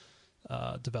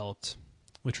developed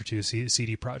Witcher 2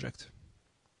 CD Projekt.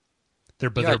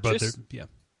 Yeah.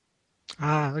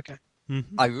 Ah, okay.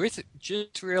 Mm-hmm. I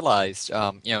just realized,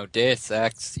 Deus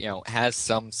Ex, has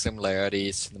some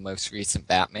similarities to the most recent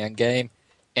Batman game,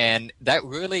 and that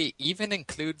really even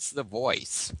includes the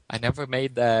voice. I never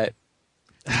made that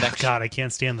connection. God, I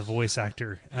can't stand the voice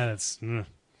actor. For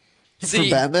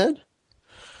Batman?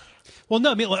 Well,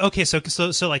 no, I mean, okay, so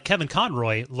like Kevin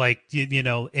Conroy, like in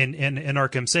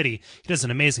Arkham City, he does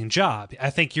an amazing job.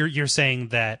 I think you're saying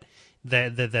that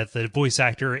the voice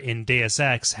actor in Deus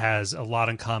Ex has a lot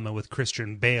in common with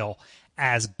Christian Bale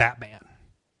as Batman.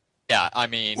 Yeah, I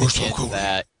mean,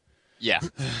 that, yeah,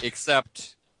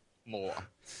 except more.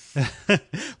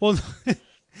 Well,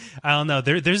 I don't know.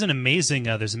 There's an amazing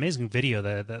video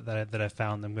that I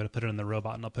found. I'm going to put it in the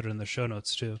robot, and I'll put it in the show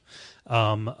notes too,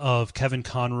 of Kevin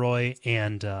Conroy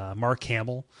and Mark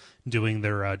Hamill doing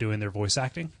their voice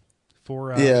acting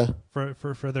for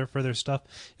their stuff.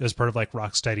 It was part of like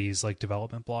Rocksteady's like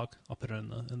development blog. I'll put it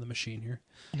in the machine here.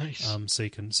 Nice. So you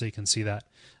can see that.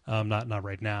 Not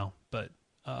right now, but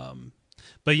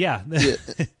yeah. Yeah.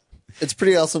 It's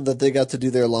pretty awesome that they got to do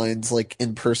their lines like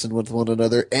in person with one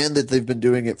another, and that they've been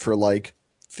doing it for like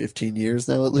 15 years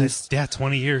now at least. Yeah,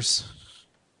 20 years.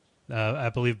 I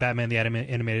believe Batman the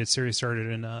Animated Series started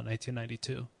in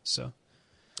 1992. So.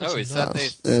 Oh, is that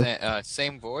the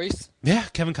same voice? Yeah,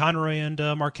 Kevin Conroy and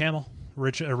Mark Hamill,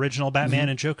 original Batman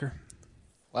and Joker.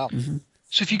 Wow. Mm-hmm.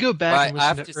 So if you go back and I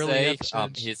have listen to to early say,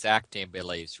 episodes, his acting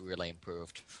abilities really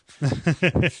improved.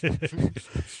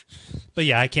 But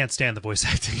yeah, I can't stand the voice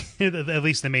acting. At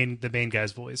least the main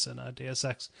guy's voice in Deus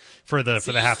Ex for the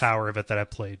half hour of it that I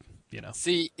played.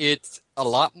 See, it's a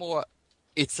lot more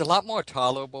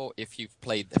tolerable if you've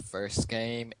played the first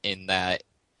game. In that,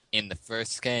 in the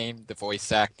first game, the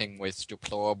voice acting was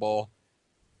deplorable.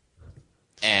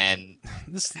 And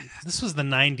this was the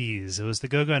 90s. It was the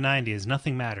go-go 90s.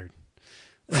 Nothing mattered.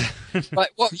 But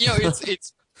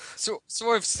it's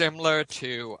sort of similar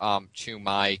to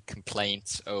my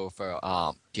complaints over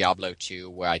Diablo 2,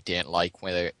 where I didn't like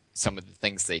some of the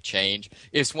things they changed.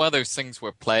 It's one of those things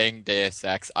where playing Deus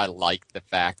Ex, I liked the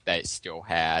fact that it still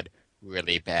had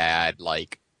really bad,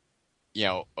 like,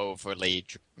 overly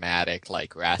dramatic,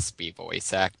 like raspy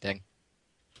voice acting.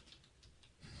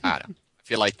 I don't know. I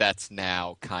feel like that's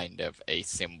now kind of a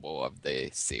symbol of the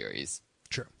series.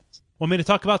 Sure. Want me to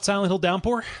talk about Silent Hill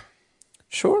Downpour?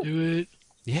 Sure. do it.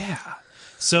 Yeah.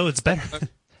 So it's better.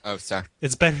 Oh, sorry.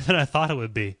 It's better than I thought it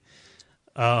would be.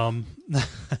 I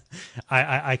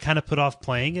kind of put off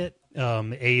playing it.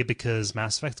 A, because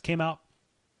Mass Effect came out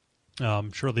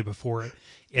shortly before it,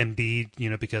 and B,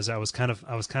 because I was kind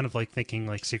of like thinking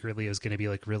like secretly it was going to be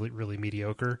like really really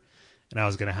mediocre, and I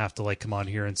was going to have to like come on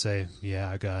here and say,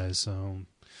 yeah, guys, I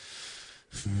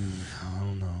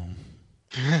don't know.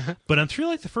 But I'm through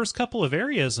like the first couple of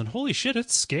areas, and holy shit,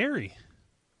 it's scary.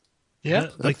 Yeah.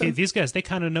 These guys, they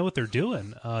kind of know what they're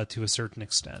doing to a certain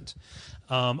extent.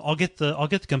 I'll get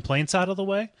the complaints out of the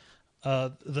way.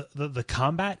 The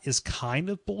combat is kind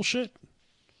of bullshit.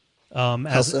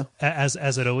 As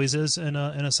it always is in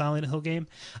a Silent Hill game.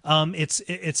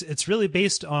 It's really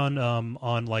based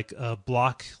on like a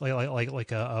block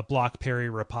like a block parry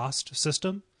riposte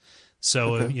system.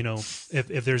 So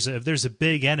if there's a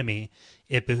big enemy,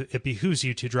 it behooves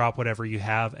you to drop whatever you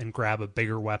have and grab a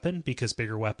bigger weapon, because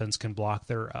bigger weapons can block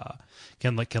their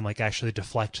can actually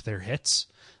deflect their hits.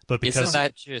 But because isn't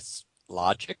that just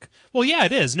logic? Well, yeah,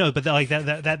 it is. No, but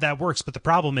that works. But the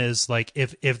problem is, like,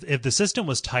 if the system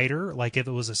was tighter, like if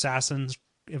it was Assassin's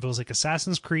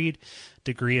Creed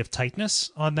degree of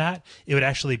tightness on that, it would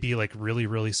actually be like really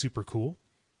really super cool.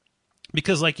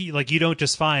 Because like you don't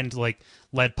just find like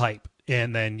lead pipe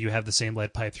and then you have the same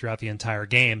lead pipe throughout the entire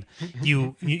game.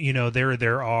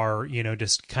 There are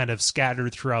just kind of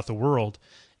scattered throughout the world,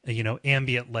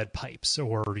 ambient lead pipes,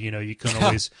 or you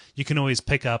can always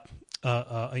pick up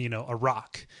a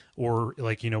rock, or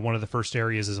like one of the first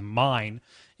areas is a mine,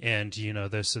 and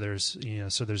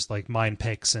there's like mine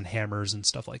picks and hammers and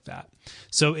stuff like that.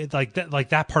 So it like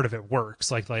that part of it works,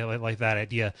 like that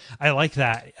idea. I like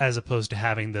that, as opposed to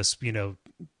having this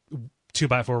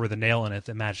 2x4 with a nail in it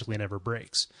that magically never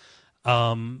breaks.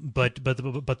 But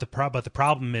the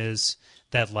problem is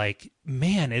that, like,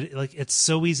 man, it's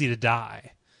so easy to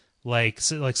die. Like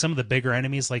some of the bigger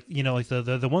enemies, like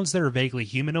the ones that are vaguely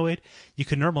humanoid, you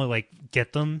can normally like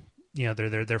get them.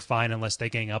 They're fine unless they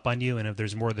gang up on you, and if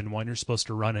there's more than one, you're supposed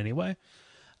to run anyway.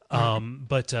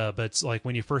 But like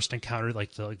when you first encounter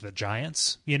like the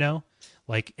giants,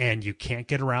 like, and you can't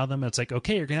get around them, it's like,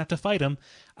 okay, you're gonna have to fight them.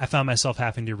 I found myself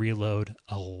having to reload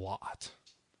a lot.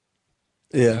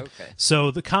 Yeah. Okay.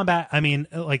 So the combat, I mean,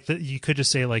 like you could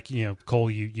just say like,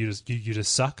 Cole, you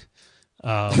just suck.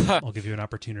 I'll give you an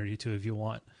opportunity to if you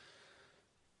want.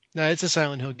 No, it's a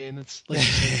Silent Hill game. It's like you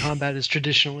say, combat is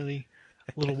traditionally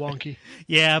a little wonky.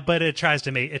 Yeah, but it tries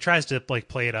to like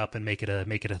play it up and make it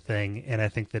a thing, and I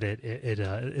think that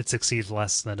it succeeds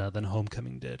less than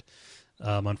Homecoming did,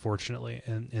 unfortunately,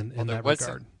 in that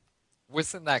regard.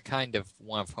 Wasn't that kind of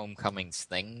one of Homecoming's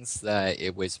things that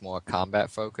it was more combat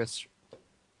focused?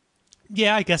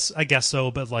 Yeah, I guess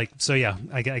so, but like, so yeah,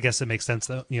 I guess it makes sense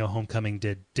that Homecoming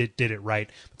did it right.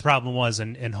 But the problem was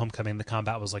in Homecoming the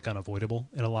combat was like unavoidable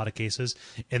in a lot of cases.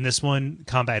 In this one,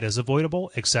 combat is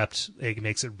avoidable, except it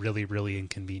makes it really, really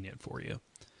inconvenient for you.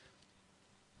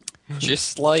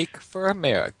 Just like for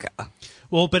America.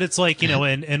 Well, but it's like,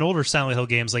 in older Silent Hill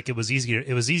games, like it was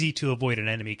easy to avoid an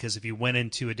enemy because if you went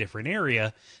into a different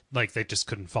area, like they just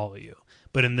couldn't follow you.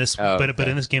 But in this, but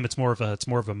in this game, it's more of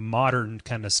a modern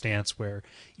kind of stance where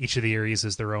each of the areas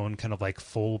is their own kind of like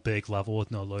full big level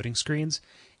with no loading screens.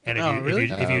 And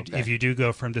if you do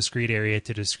go from discrete area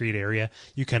to discrete area,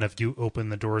 you open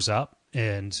the doors up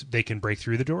and they can break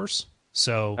through the doors.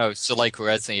 So so like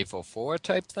Resident Evil 4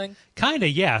 type thing? Kind of,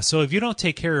 yeah. So if you don't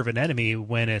take care of an enemy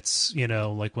when it's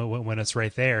like when it's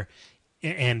right there,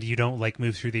 and you don't like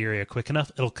move through the area quick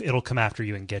enough, it'll come after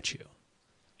you and get you.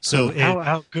 So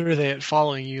how good are they at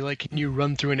following you? Like, can you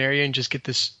run through an area and just get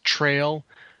this trail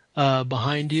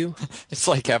behind you? It's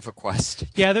like EverQuest.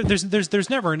 Yeah, there's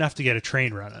never enough to get a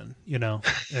train running.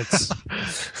 It's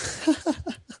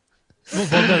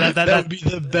that would be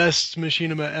the best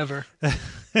machinima ever.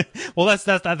 Well,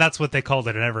 that's what they called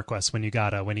it in EverQuest when you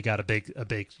got a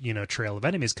big trail of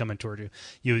enemies coming toward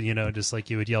you. Just like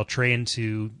you would yell train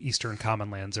to Eastern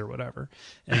Commonlands or whatever,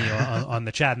 and on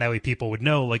the chat, and that way people would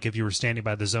know, like, if you were standing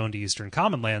by the zone to Eastern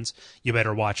Commonlands, you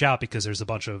better watch out because there's a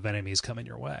bunch of enemies coming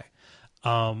your way.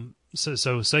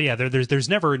 So yeah, there's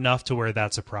never enough to where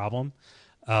that's a problem.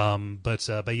 But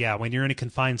yeah, when you're in a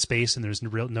confined space and there's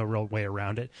no real way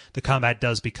around it, the combat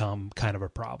does become kind of a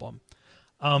problem.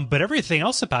 But everything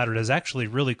else about it is actually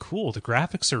really cool. The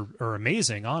graphics are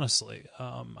amazing, honestly.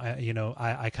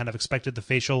 I kind of expected the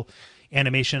facial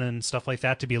animation and stuff like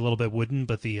that to be a little bit wooden,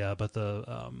 but that's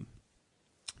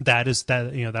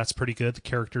pretty good. The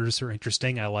characters are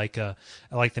interesting. I like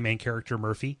the main character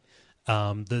Murphy.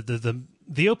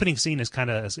 The opening scene is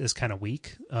kind of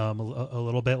weak, a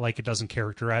little bit, like it doesn't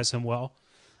characterize him well.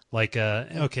 Like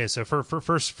okay, so for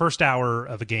first hour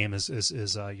of a game is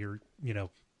you're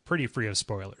pretty free of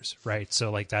spoilers, right?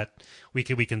 So like that we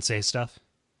can say stuff.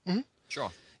 Mm-hmm.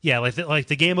 Sure. Yeah, like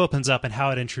the game opens up and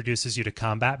how it introduces you to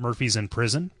combat. Murphy's in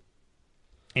prison,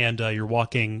 and you're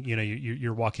walking.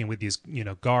 You're walking with these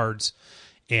guards.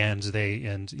 And they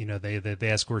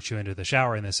escort you into the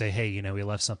shower and they say, hey, we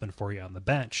left something for you on the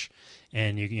bench,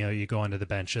 and you go onto the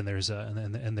bench and there's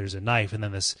a knife, and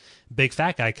then this big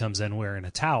fat guy comes in wearing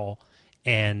a towel,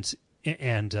 and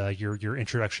your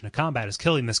introduction to combat is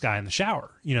killing this guy in the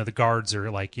shower. The guards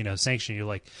are like sanctioning you,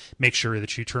 like make sure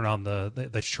that you turn on the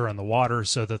water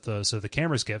so that the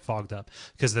cameras get fogged up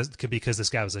because this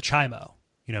guy was a chimo,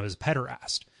 was a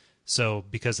pederast. So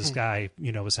because this guy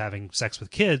was having sex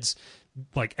with kids,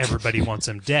 like everybody wants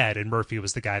him dead, and Murphy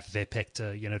was the guy that they picked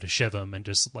to shiv him and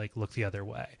just like look the other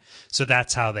way. So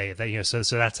that's how they so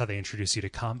that's how they introduce you to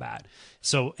combat.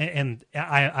 So and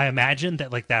I imagine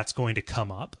that like that's going to come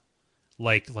up,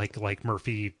 like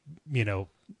Murphy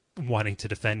wanting to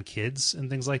defend kids and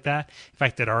things like that. In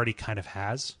fact, it already kind of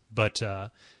has, but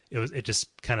it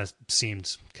just kind of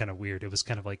seemed kind of weird. It was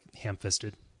kind of like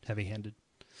ham-fisted, heavy-handed,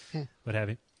 what have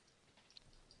you.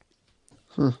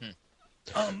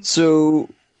 So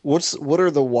what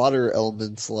are the water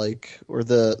elements like, or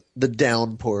the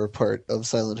downpour part of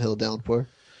Silent Hill Downpour?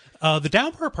 The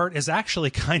downpour part is actually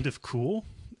kind of cool,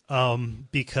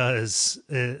 because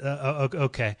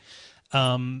okay,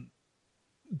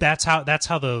 that's how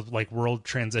the like world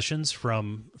transitions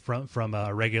from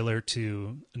regular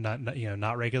to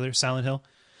not regular Silent Hill.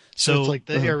 So it's like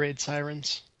the air raid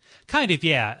sirens. Kind of,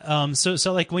 yeah.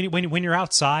 So like when you're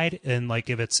outside and like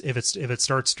if it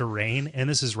starts to rain, and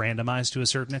this is randomized to a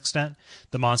certain extent,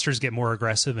 the monsters get more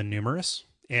aggressive and numerous,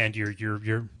 and you're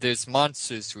there's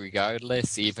monsters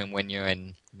regardless, even when you're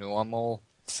in normal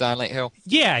Silent Hill.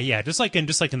 Yeah, just like in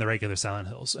the regular Silent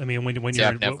Hills. I mean, when you're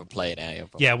I've never played any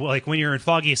of them. Yeah, well, like when you're in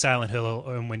foggy Silent Hill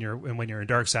and when you're in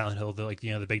dark Silent Hill,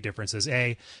 the big difference is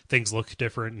A, things look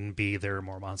different, and B, there are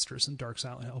more monsters in dark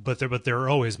Silent Hill. But there are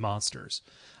always monsters.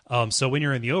 So when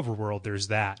you're in the overworld, there's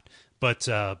that. But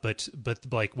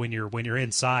like when you're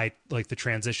inside, like the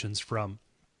transitions from,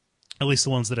 at least the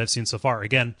ones that I've seen so far.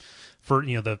 Again, for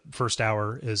the first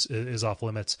hour is off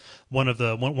limits. One of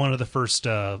the first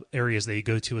areas that you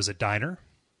go to is a diner,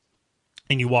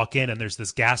 and you walk in and there's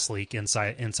this gas leak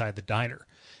inside the diner.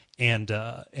 And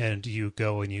you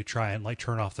go and you try and like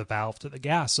turn off the valve to the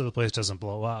gas so the place doesn't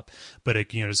blow up, but it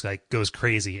just like goes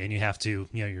crazy, and you have to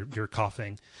you're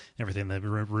coughing, everything, the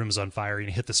room's on fire, and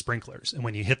you hit the sprinklers, and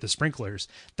when you hit the sprinklers,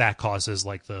 that causes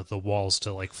like the walls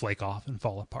to like flake off and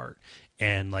fall apart,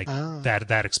 and like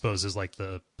that exposes like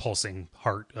the pulsing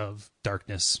heart of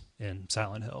darkness in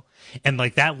Silent Hill, and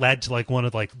like that led to like one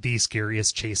of like the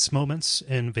scariest chase moments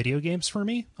in video games for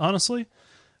me, honestly.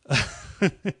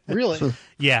 Really?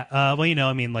 Yeah. Well,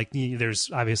 I mean, like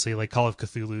there's obviously like Call of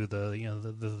Cthulhu,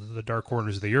 the Dark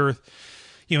Corners of the Earth.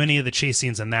 Any of the chase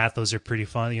scenes in that, those are pretty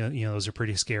fun. Those are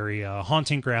pretty scary.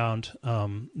 Haunting Ground.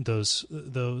 Those.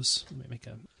 Let me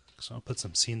so I'll put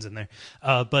some scenes in there.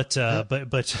 But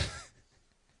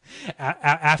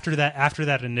after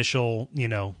that initial,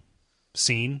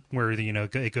 scene where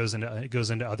it goes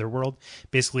into Otherworld,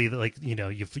 basically, like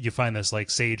you find this like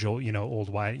sage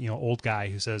old guy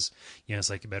who says, it's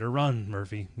like, you better run,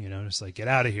 Murphy, just like get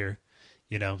out of here,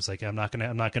 it's like I'm not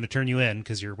gonna turn you in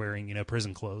because you're wearing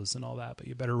prison clothes and all that, but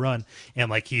you better run. And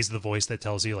like he's the voice that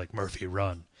tells you like, Murphy,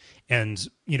 run. And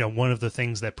one of the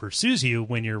things that pursues you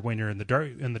when you're in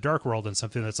the dark world, and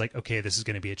something that's like, okay, this is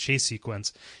going to be a chase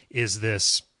sequence, is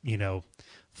this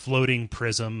floating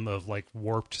prism of like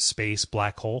warped space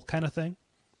black hole kind of thing.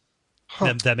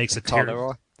 That makes it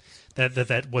terrible.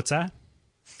 That what's that?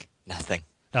 Nothing.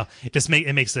 No,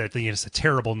 it makes it a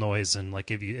terrible noise, and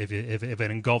like if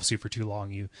it engulfs you for too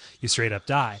long, you straight up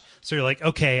die. So you're like,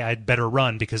 okay, I'd better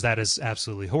run because that is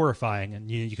absolutely horrifying, and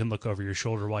you can look over your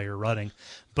shoulder while you're running.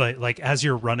 But like as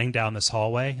you're running down this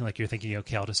hallway, like you're thinking,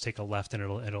 okay, I'll just take a left and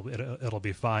it'll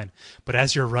be fine. But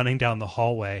as you're running down the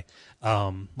hallway,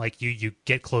 like you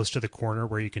get close to the corner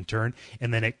where you can turn,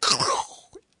 and then it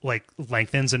like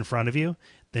lengthens in front of you.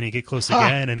 Then you get close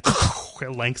again, and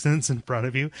it lengthens in front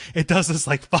of you. It does this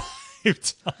like 5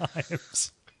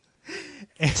 times.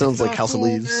 It sounds like House of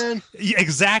Leaves. Yeah,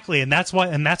 exactly, and that's why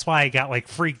I got like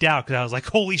freaked out, because I was like,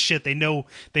 "Holy shit! They know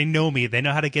me. They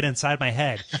know how to get inside my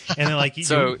head." And then like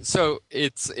so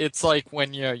it's like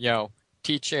when you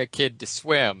teach a kid to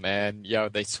swim, and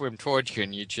they swim towards you,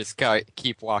 and you just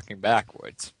keep walking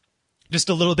backwards. Just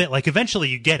a little bit, like eventually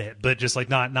you get it, but just like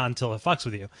not until it fucks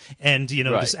with you. And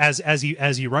right. Just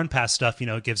as you run past stuff,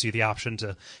 it gives you the option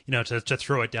to to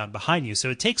throw it down behind you. So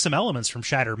it takes some elements from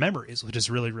Shattered Memories, which is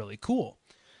really, really cool.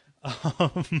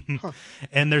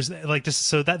 And there's like just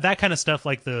so that kind of stuff,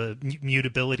 like the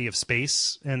mutability of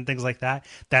space and things like that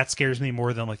scares me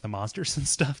more than like the monsters and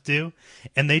stuff do.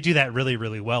 And they do that really,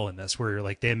 really well in this, where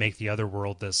like they make the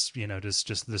Otherworld this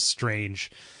just this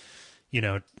strange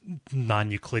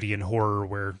non-Euclidean horror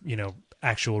where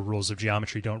actual rules of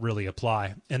geometry don't really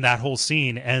apply. And that whole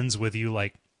scene ends with you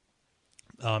like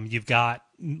you've got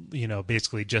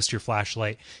basically just your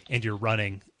flashlight, and you're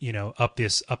running up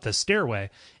this stairway,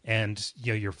 and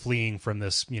you're fleeing from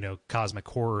this cosmic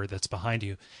horror that's behind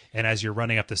you. And as you're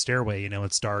running up the stairway,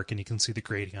 it's dark and you can see the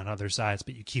grating on other sides,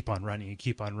 but you keep on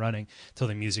running till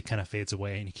the music kind of fades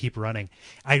away, and you keep running.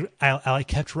 I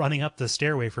kept running up the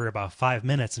stairway for about 5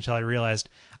 minutes until I realized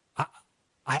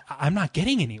I'm not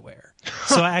getting anywhere.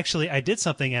 So I did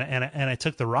something, and I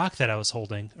took the rock that I was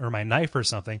holding, or my knife or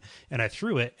something, and I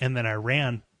threw it, and then I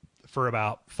ran for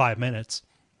about 5 minutes.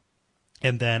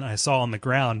 And then I saw on the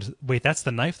ground, wait, that's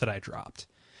the knife that I dropped.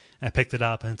 And I picked it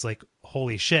up, and it's like,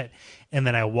 holy shit. And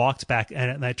then I walked back,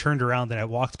 and I turned around, and I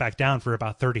walked back down for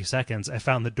about 30 seconds. I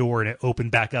found the door, and it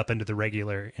opened back up into the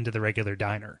regular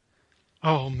diner.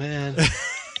 Oh, man.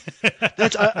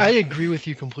 I agree with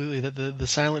you completely that the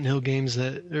Silent Hill games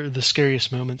that are the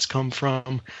scariest moments come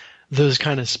from those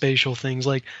kind of spatial things,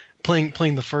 like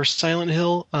playing the first Silent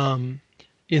Hill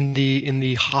in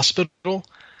the hospital.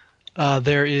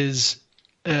 There is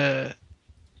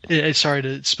sorry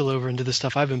to spill over into the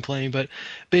stuff I've been playing, but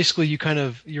basically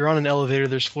you're on an elevator.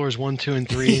 There's floors 1, 2, and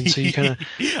 3, and so you kind of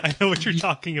I know what you're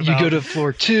talking about. You go to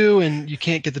floor 2, and you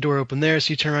can't get the door open there,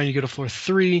 so you turn around, you go to floor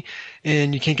 3,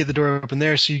 and you can't get the door open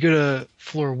there, so you go to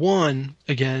floor 1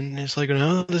 again, and it's like,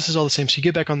 no, this is all the same. So you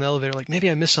get back on the elevator, like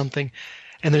maybe I missed something,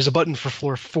 and there's a button for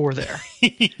floor 4 there.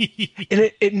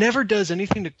 And it never does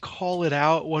anything to call it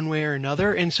out one way or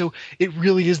another, and so it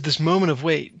really is this moment of,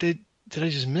 wait, did I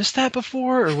just miss that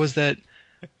before, or was that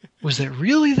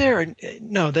really there?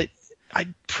 No, that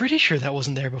I'm pretty sure that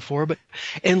wasn't there before,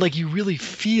 and like you really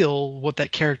feel what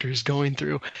that character is going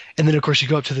through, and then of course you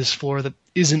go up to this floor that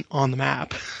isn't on the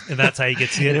map, And that's how you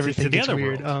get and to everything the gets other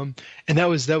weird. world. And that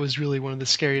was really one of the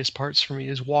scariest parts for me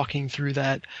is walking through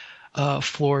that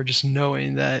floor, just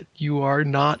knowing that you are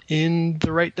not in the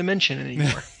right dimension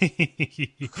anymore.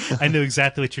 I knew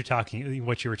exactly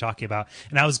what you were talking about,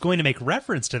 and I was going to make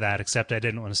reference to that, except I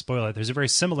didn't want to spoil it. There's a very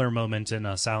similar moment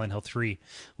in Silent Hill 3,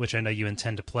 which I know you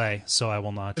intend to play, so I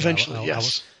will not. Eventually,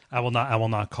 yes. I will not. I will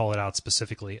not call it out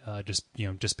specifically.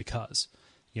 Just because,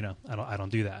 I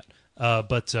don't do that.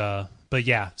 But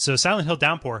yeah. So Silent Hill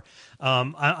Downpour.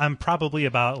 I'm probably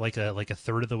about like a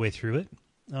third of the way through it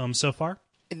so far.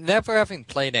 Never having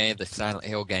played any of the Silent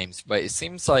Hill games, but it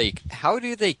seems like, how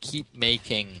do they keep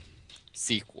making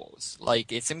sequels?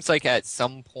 Like, it seems like at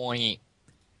some point,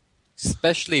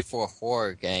 especially for a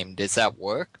horror game, does that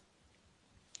work?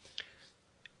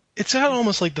 It's got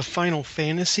almost like the Final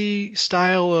Fantasy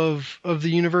style of the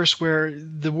universe where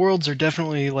the worlds are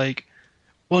definitely like,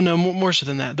 well, no, more so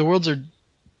than that. The worlds are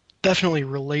definitely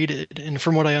related, and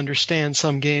from what I understand,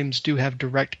 some games do have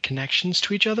direct connections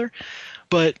to each other,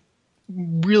 but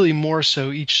really more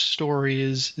so each story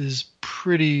is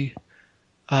pretty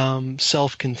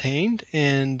self-contained,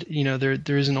 and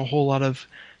there isn't a whole lot of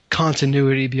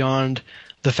continuity beyond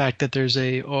the fact that there's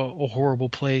a horrible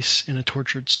place and a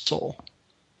tortured soul.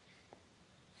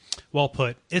 Well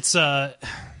put. It's so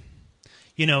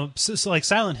like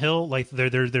Silent Hill, like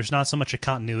there's not so much a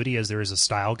continuity as there is a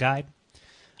style guide.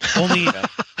 Only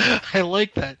I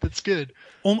like that. That's good.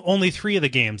 Only 3 of the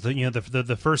games,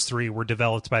 the first 3 were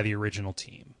developed by the original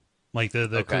team, like the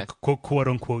Okay. quote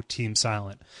unquote Team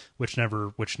Silent, which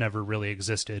never really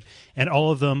existed, and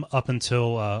all of them up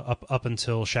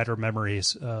until Shattered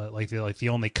Memories, like the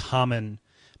only common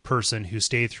person who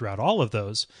stayed throughout all of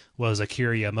those was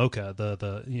Akira Yamaoka,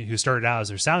 the who started out as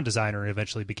their sound designer and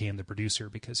eventually became the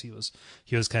producer because he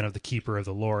was kind of the keeper of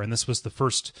the lore. And this was the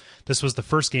first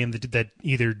game that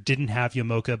either didn't have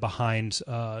Yamaoka behind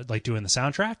like doing the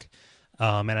soundtrack,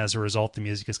 and as a result the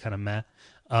music is kind of meh,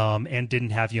 and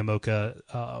didn't have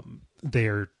Yamaoka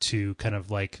there to kind of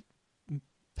like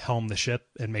helm the ship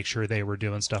and make sure they were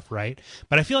doing stuff right.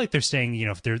 But I feel like they're staying,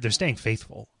 they're staying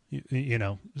faithful.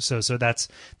 So that's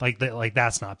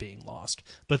that's not being lost,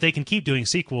 but they can keep doing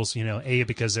sequels,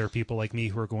 because there are people like me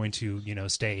who are going to,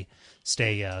 stay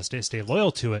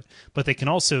loyal to it, but they can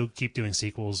also keep doing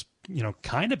sequels,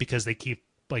 kind of because they keep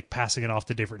like passing it off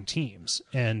to different teams.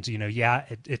 And,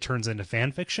 it turns into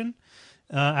fan fiction,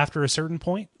 after a certain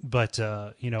point, but,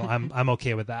 I'm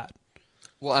okay with that.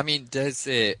 Well, I mean, does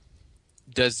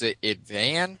it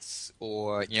advance,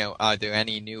 or are there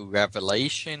any new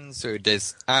revelations, or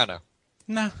I don't know.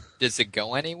 Nah. Does it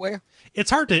go anywhere? It's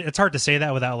hard to say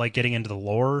that without like getting into the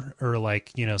lore or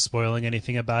like spoiling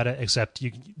anything about it. Except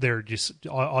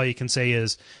all you can say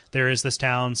is there is this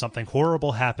town, something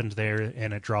horrible happened there,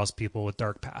 and it draws people with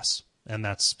dark pasts, and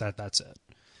that's it.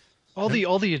 All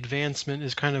the advancement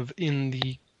is kind of in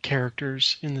the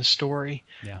characters in the story.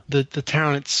 Yeah. The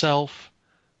town itself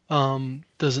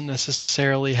doesn't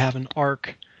necessarily have an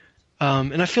arc,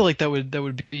 and I feel like that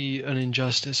would be an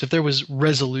injustice if there was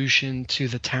resolution to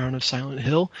the town of Silent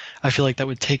Hill. I feel like that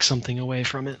would take something away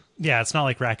from it. Yeah, it's not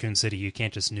like Raccoon City. You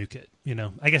can't just nuke it.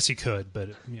 I guess you could, but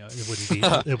it wouldn't be.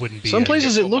 It wouldn't be. Some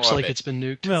places it looks more like of it. it's been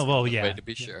nuked. Well, Way yeah. to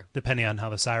be sure. Depending on how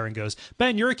the siren goes.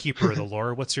 Ben, you're a keeper of the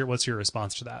lore. What's your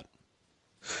response to that?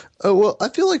 Oh, well, I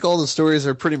feel like all the stories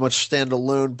are pretty much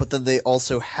standalone, but then they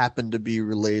also happen to be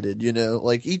related,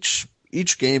 Like each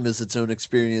game is its own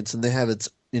experience, and they have its,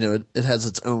 it has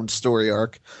its own story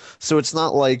arc. So it's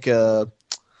not like any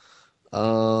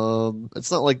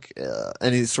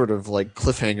sort of like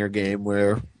cliffhanger game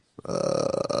where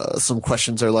some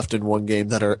questions are left in one game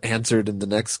that are answered in the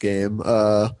next game.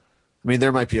 I mean,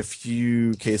 there might be a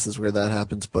few cases where that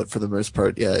happens, but for the most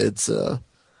part, yeah, it's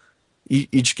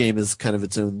each game is kind of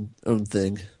its own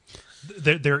thing.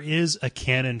 There is a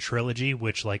canon trilogy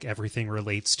which like everything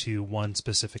relates to one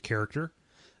specific character,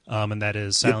 and that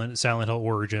is Silent Hill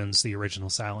Origins, the original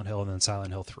Silent Hill, and then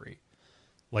Silent Hill 3.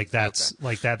 Like that's Okay.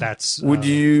 like that. That's Would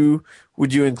you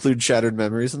include Shattered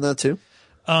Memories in that too?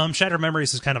 Shattered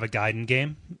Memories is kind of a Gaiden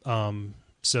game,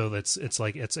 so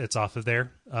it's off of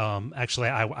there. Actually,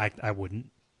 I wouldn't,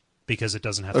 because it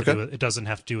doesn't have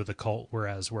to do with the cult,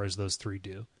 whereas those 3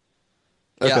 do.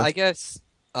 Yeah, Okay. I guess.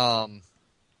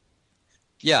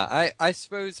 Yeah, I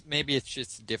suppose maybe it's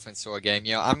just a different sort of game.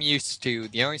 I'm used to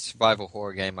the only survival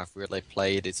horror game I've really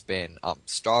played has been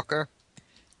Stalker,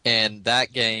 and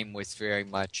that game was very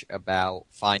much about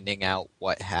finding out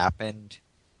what happened.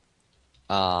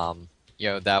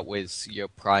 that was your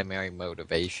primary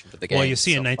motivation for the game. Well, you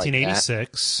see, in stuff like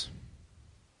 1986.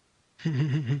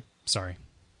 Sorry.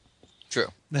 True.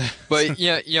 But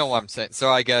you know what I'm saying. So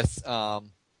I guess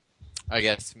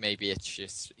maybe it's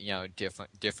just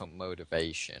different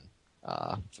motivation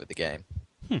for the game.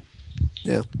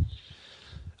 Yeah.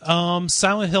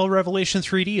 Silent Hill Revelation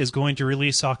 3D is going to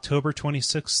release October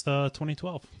 26th,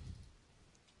 2012.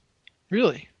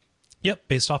 Really? Yep,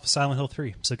 based off of Silent Hill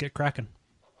 3. So get cracking.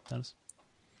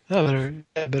 Better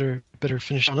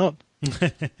finish on up.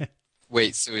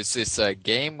 Wait, so is this a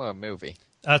game or a movie?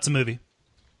 It's a movie.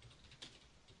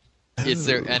 Is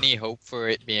there any hope for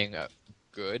it being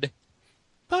good?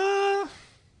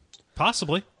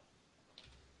 Possibly.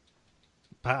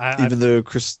 Even though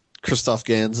Christoph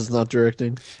Gans is not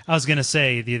directing. I was gonna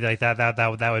say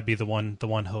that would be the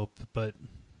one hope, but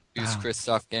Who's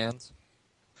Christoph Gans?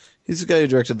 He's the guy who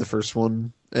directed the first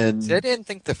one, and See, I didn't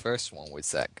think the first one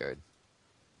was that good.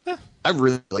 I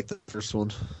really liked the first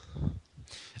one.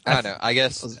 I don't know. I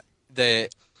guess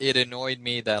it annoyed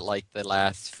me that the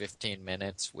last 15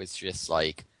 minutes was just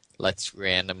let's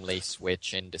randomly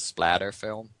switch into splatter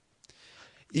film.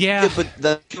 yeah. Yeah, but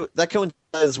that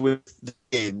coincides with the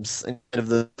games and kind of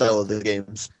the style of the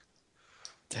games.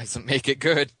 Doesn't make it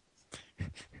good.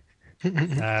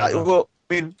 I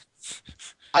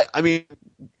mean,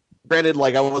 granted,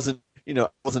 I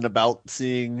wasn't about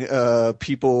seeing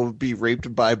people be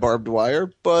raped by barbed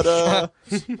wire, but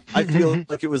I feel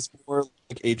like it was more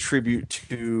like a tribute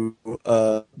to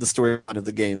the storyline of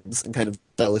the games and kind of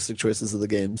stylistic choices of the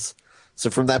games. So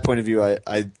from that point of view,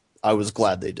 I was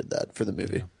glad they did that for the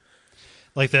movie.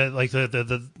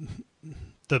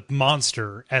 The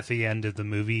monster at the end of the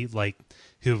movie,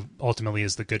 who ultimately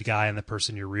is the good guy and the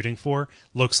person you're rooting for,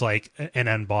 looks like an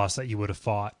end boss that you would have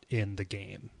fought in the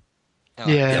game.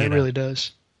 It really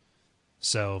does.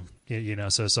 So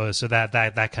so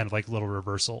that kind of little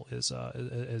reversal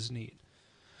is neat.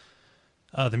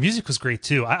 The music was great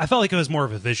too. I felt like it was more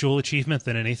of a visual achievement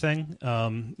than anything.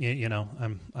 I'm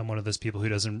one of those people who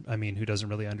doesn't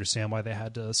really understand why they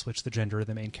had to switch the gender of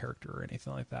the main character or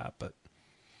anything like that. But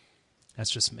that's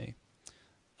just me.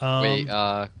 Wait,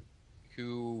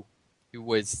 who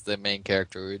was the main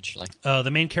character originally? The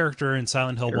main character in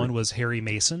Silent Hill 1 was Harry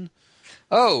Mason.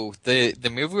 Oh, the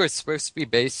movie was supposed to be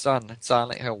based on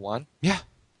Silent Hill 1? Yeah.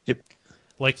 Yep.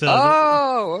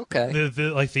 Okay.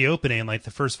 The opening,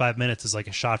 the first 5 minutes is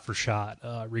a shot for shot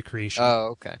recreation. Oh,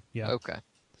 okay. Yeah. Okay.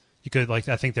 You could I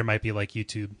think there might be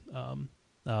YouTube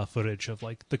footage of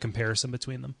the comparison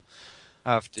between them.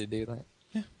 I'll have to do that.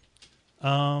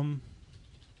 Yeah.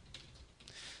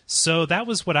 So that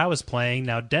was what I was playing.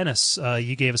 Now, Dennis,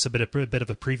 you gave us a bit of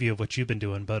a preview of what you've been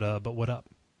doing, but what up?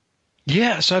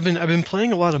 Yeah, so I've been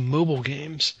playing a lot of mobile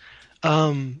games,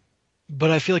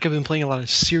 but I feel like I've been playing a lot of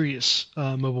serious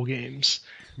mobile games.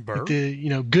 Burr?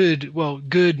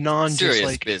 Good non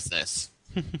serious just business.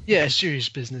 Yeah, serious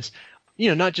business.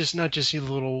 Not just your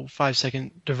little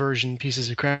 5-second diversion pieces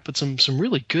of crap, but some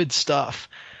really good stuff.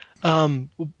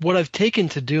 What I've taken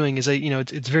to doing is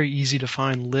it's very easy to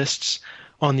find lists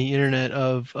on the internet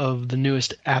of the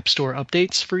newest App Store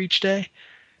updates for each day.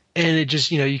 And it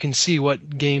just, you can see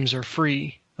what games are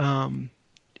free. So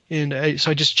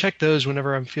I just check those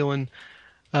whenever I'm feeling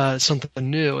something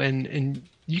new. And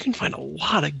you can find a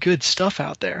lot of good stuff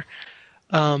out there.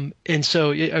 And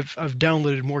so I've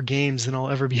downloaded more games than I'll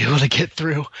ever be able to get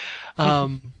through.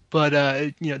 But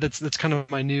that's kind of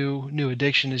my new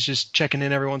addiction, is just checking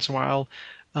in every once in a while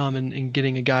and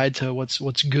getting a guide to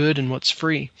what's good and what's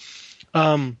free.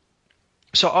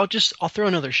 So I'll throw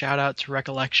another shout out to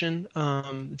Recollection.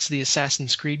 It's the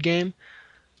Assassin's Creed game.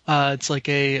 It's like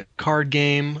a card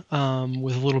game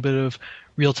with a little bit of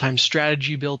real-time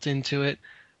strategy built into it,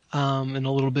 and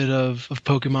a little bit of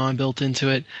Pokemon built into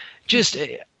it. Just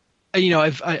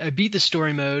I beat the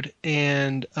story mode,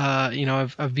 and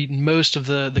I've beaten most of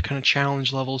the kind of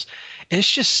challenge levels, and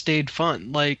it's just stayed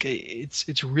fun.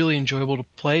 It's really enjoyable to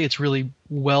play. It's really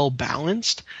well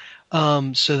balanced.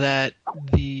 So that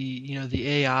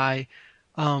the AI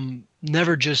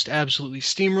never just absolutely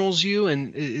steamrolls you,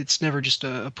 and it's never just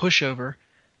a pushover.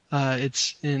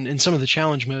 It's in some of the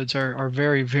challenge modes are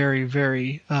very, very,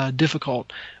 very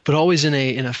difficult, but always in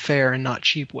a fair and not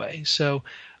cheap way. So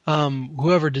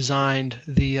whoever designed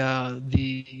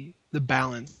the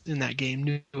balance in that game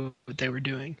knew what they were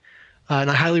doing, and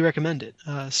I highly recommend it.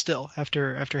 Still,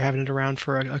 after having it around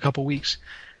for a couple weeks.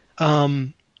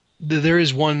 There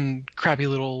is one crappy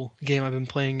little game I've been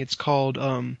playing. It's called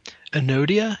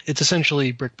Anodia. It's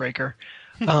essentially Brick Breaker,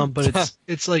 but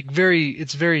it's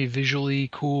very visually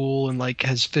cool and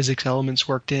has physics elements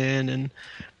worked in, and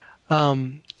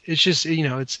It's just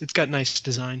it's got nice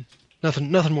design.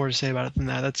 Nothing more to say about it than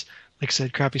that. That's like I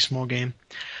said, crappy small game.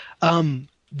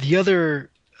 The other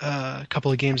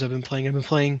couple of games I've been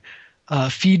playing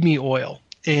Feed Me Oil,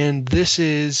 and this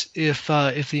is if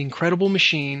the Incredible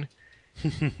Machine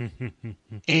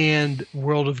and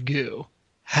World of Goo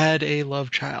had a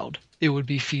love child, it would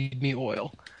be Feed Me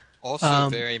Oil. Also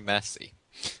very messy.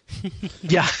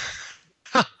 Yeah.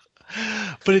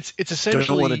 But it's essentially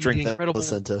don't want to drink the that Incredible...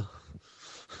 placenta.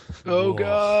 Oh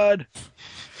God.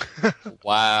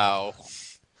 Wow.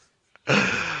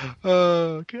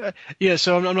 Oh God. Yeah,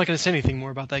 so I'm not going to say anything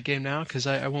more about that game now because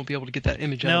I won't be able to get that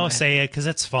image out of my head. Say it because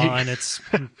it's fun. It's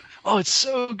Oh, it's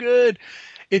so good.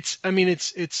 It's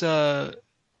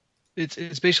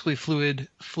basically fluid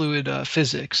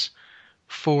physics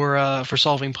for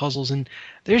solving puzzles, and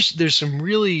there's some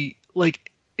really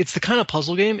it's the kind of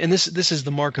puzzle game, and this is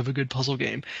the mark of a good puzzle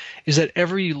game, is that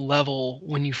every level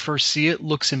when you first see it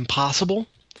looks impossible,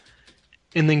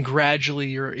 and then gradually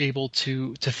you're able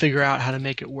to figure out how to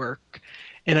make it work.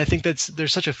 And I think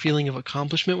there's such a feeling of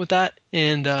accomplishment with that,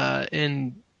 and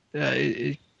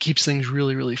it keeps things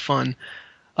really, really fun.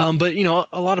 But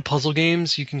a lot of puzzle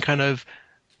games you can kind of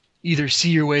either see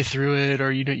your way through it,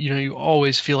 or you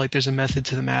always feel like there's a method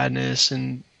to the madness,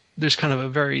 and there's kind of a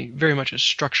very, very much a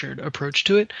structured approach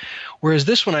to it. Whereas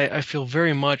this one, I feel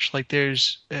very much like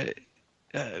there's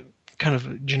kind of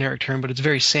a generic term, but it's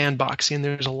very sandboxy, and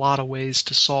there's a lot of ways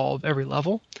to solve every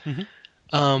level.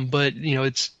 Mm-hmm. But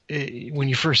when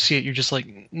you first see it, you're just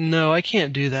like, no, I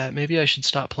can't do that. Maybe I should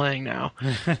stop playing now.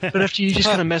 But after you just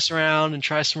kind of mess around and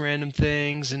try some random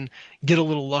things and get a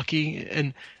little lucky,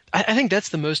 and I think that's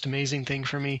the most amazing thing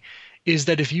for me, is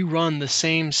that if you run the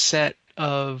same set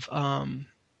of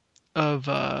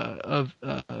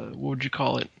what would you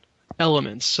call it,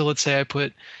 elements. So let's say I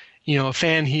put a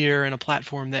fan here and a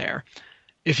platform there.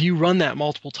 If you run that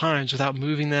multiple times without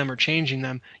moving them or changing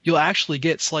them, you'll actually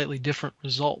get slightly different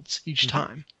results each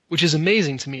time, which is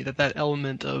amazing to me that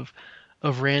element of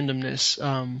randomness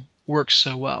works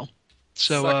so well.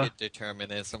 So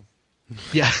determinism.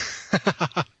 Yeah.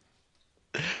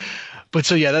 But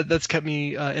so yeah, that's kept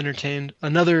me entertained.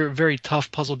 Another very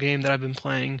tough puzzle game that I've been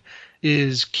playing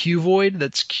is Qvoid.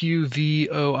 That's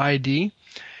Qvoid.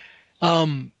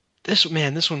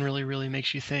 This one really, really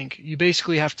makes you think. You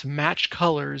basically have to match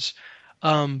colors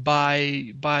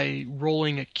by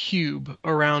rolling a cube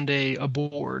around a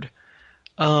board.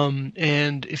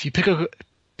 And if you pick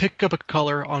up a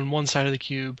color on one side of the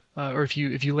cube, or if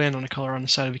you land on a color on the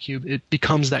side of a cube, it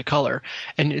becomes that color,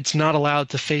 and it's not allowed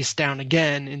to face down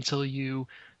again until you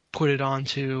put it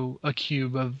onto a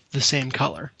cube of the same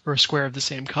color or a square of the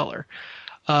same color.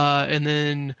 And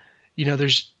then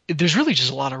there's really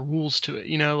just a lot of rules to it.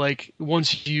 Like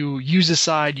once you use a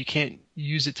side, you can't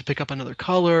use it to pick up another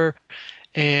color,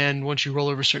 and once you roll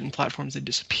over certain platforms, they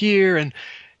disappear, and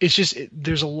it's just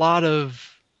there's a lot of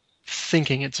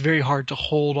thinking. It's very hard to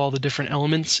hold all the different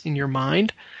elements in your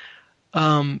mind,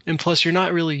 and plus you're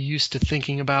not really used to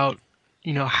thinking about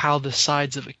how the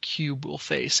sides of a cube will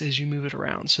face as you move it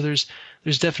around. So there's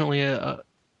definitely a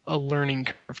learning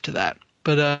curve to that.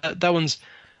 But that one's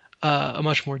a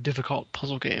much more difficult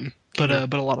puzzle game, but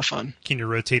a lot of fun. Can you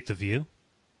rotate the view?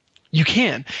 You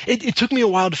can. It took me a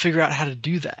while to figure out how to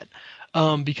do that,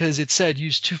 because it said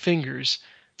use 2 fingers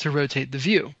to rotate the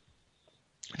view.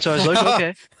 So I was like,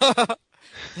 okay.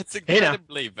 That's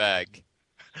incredibly vague.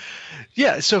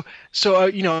 Yeah, so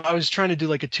I was trying to do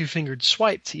like a 2-fingered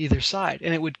swipe to either side,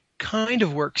 and it would kind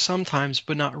of work sometimes,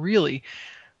 but not really.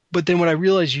 But then what I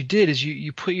realized you did is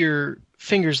you put your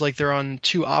fingers like they're on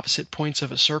 2 opposite points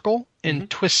of a circle, and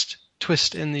twist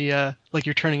in the like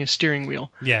you're turning a steering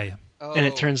wheel. Yeah. Oh, and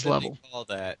it turns level. Call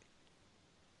that?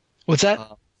 What's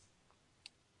that?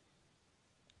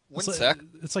 One sec.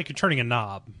 It's like you're turning a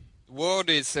knob. The world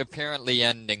is apparently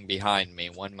ending behind me.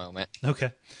 One moment.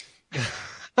 Okay.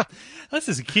 This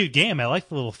is a cute game. I like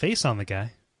the little face on the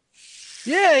guy.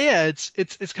 Yeah. It's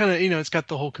kind of it's got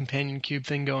the whole companion cube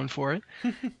thing going for it.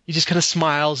 He just kind of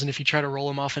smiles, and if you try to roll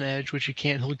him off an edge, which you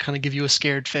can't, he'll kind of give you a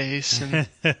scared face. And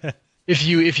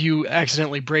if you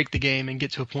accidentally break the game and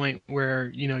get to a point where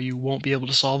you won't be able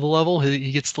to solve the level,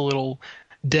 he gets the little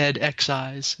dead X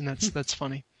eyes, and that's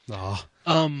funny. Aw.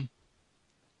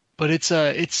 But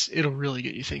it'll really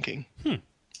get you thinking.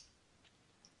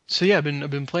 So yeah, I've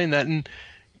been playing that, and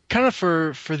kind of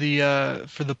for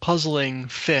the puzzling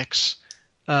fix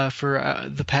for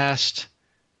the past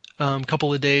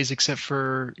couple of days, except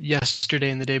for yesterday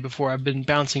and the day before, I've been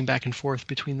bouncing back and forth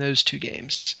between those 2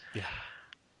 games. Yeah.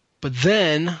 But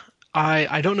then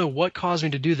I don't know what caused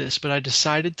me to do this, but I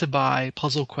decided to buy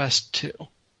Puzzle Quest 2.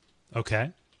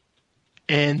 Okay.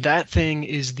 And that thing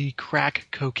is the crack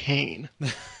cocaine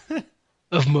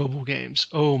of mobile games.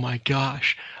 Oh my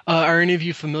gosh. Are any of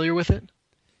you familiar with it?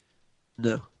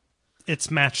 No.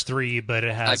 It's match 3, but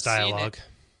it has dialogue.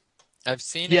 I've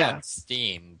seen it on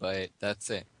Steam, but that's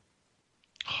it.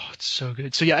 Oh, it's so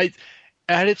good. So yeah,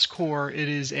 at its core, it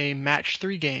is a match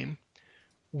 3 game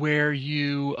where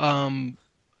you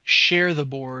share the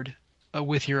board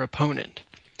with your opponent.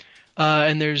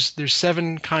 And there's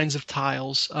 7 kinds of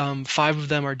tiles. 5 of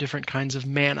them are different kinds of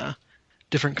mana,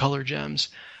 different color gems.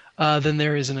 Then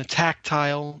there is an attack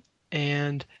tile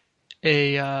and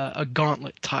a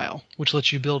gauntlet tile, which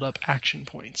lets you build up action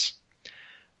points.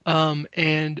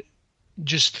 And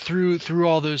just through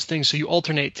all those things, so you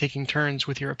alternate taking turns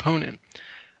with your opponent,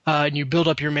 and you build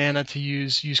up your mana to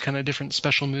use kind of different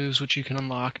special moves which you can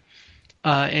unlock,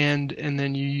 and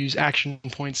then you use action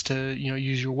points to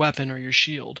use your weapon or your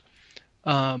shield,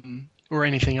 or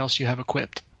anything else you have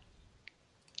equipped.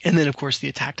 And then of course the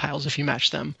attack tiles, if you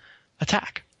match them,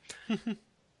 attack.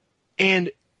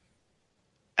 And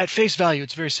at face value,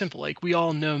 it's very simple. Like, we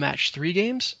all know match 3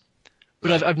 games,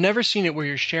 but I've never seen it where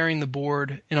you're sharing the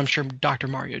board, and I'm sure Dr.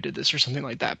 Mario did this or something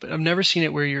like that, but I've never seen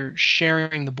it where you're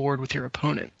sharing the board with your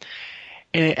opponent.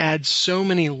 And it adds so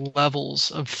many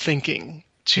levels of thinking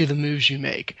to the moves you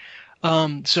make.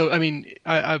 So, I mean,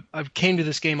 I came to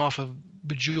this game off of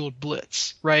Bejeweled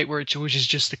Blitz, right, which is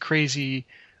just the crazy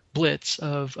blitz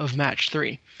of match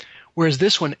 3. Whereas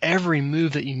this one, every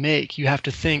move that you make, you have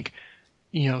to think,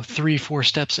 3-4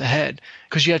 steps ahead,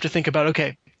 because you have to think about,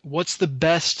 okay, what's the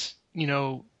best,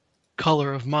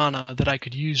 color of mana that I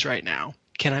could use right now?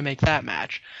 Can I make that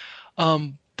match?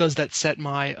 Does that set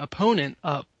my opponent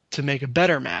up to make a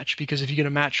better match? Because if you get a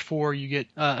match 4, you get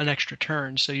an extra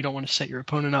turn, so you don't want to set your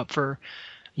opponent up for,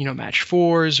 match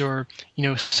 4s, or,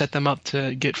 set them up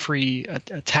to get free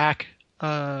attack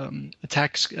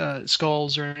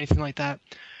skulls or anything like that.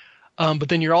 But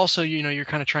then you're also, you're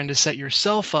kind of trying to set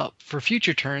yourself up for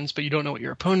future turns, but you don't know what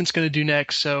your opponent's going to do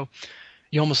next. So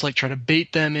you almost like try to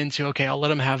bait them into, okay, I'll let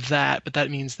them have that, but that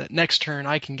means that next turn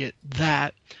I can get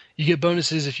that. You get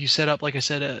bonuses if you set up, like I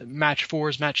said, match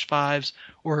 4s, match 5s,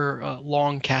 or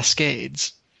long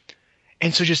cascades.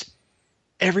 And so just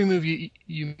every move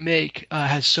you make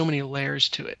has so many layers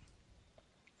to it.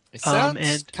 It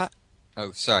sounds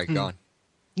Oh, sorry, go on.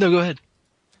 No, go ahead.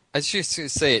 I was just going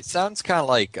to say, it sounds kind of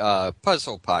like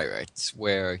Puzzle Pirates,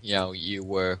 where, you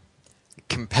were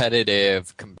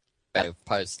competitive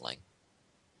puzzling.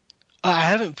 I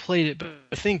haven't played it, but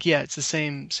I think, it's the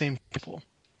same principle.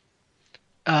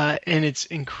 And it's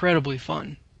incredibly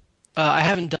fun. I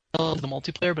haven't done the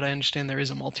multiplayer, but I understand there is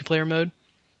a multiplayer mode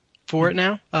for it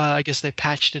now. I guess they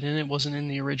patched it in. It wasn't in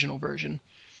the original version.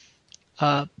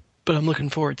 But I'm looking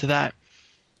forward to that.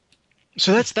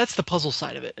 So that's the puzzle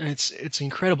side of it, and it's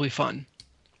incredibly fun.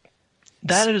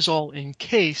 That is all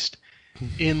encased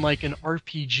in like an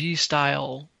RPG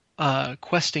style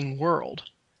questing world,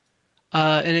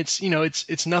 and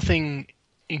it's nothing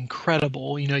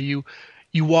incredible. You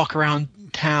walk around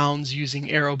towns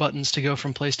using arrow buttons to go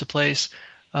from place to place.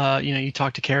 You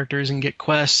talk to characters and get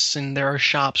quests, and there are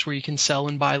shops where you can sell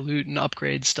and buy loot and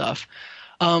upgrade stuff.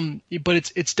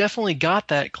 But it's definitely got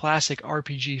that classic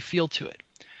RPG feel to it.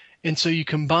 And so you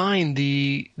combine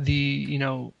the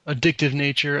addictive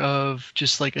nature of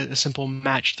just like a simple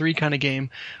match 3 kind of game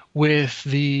with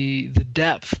the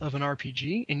depth of an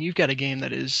RPG, and you've got a game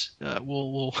that is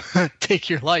will take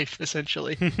your life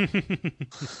essentially.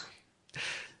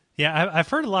 Yeah, I've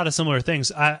heard a lot of similar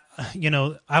things. I've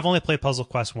only played Puzzle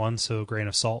Quest 1, so grain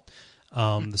of salt,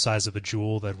 the size of a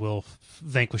jewel that will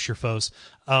vanquish your foes.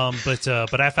 But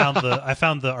I found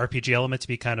the RPG element to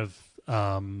be kind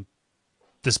of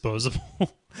disposable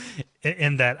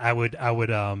in that I would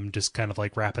just kind of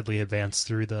like rapidly advance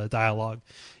through the dialogue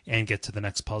and get to the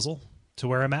next puzzle to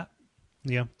where I'm at,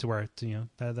 to where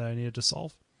that I needed to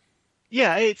solve.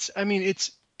 Yeah, it's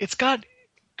got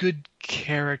good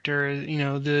character.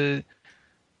 It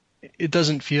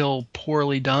doesn't feel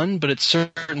poorly done, but it's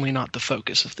certainly not the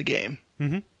focus of the game.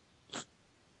 Mm-hmm.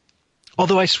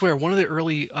 Although I swear, one of the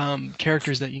early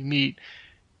characters that you meet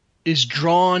is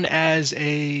drawn as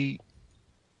a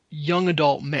young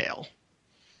adult male.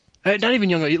 Not even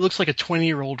young, it looks like a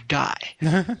 20-year-old guy.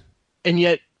 And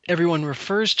yet everyone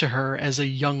refers to her as a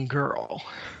young girl.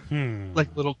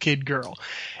 Like little kid girl.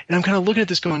 And I'm kind of looking at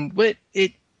this going, what?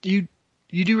 You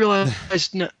do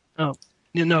realize... No,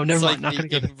 never mind. Not going to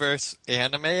go there. Inverse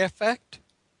anime effect?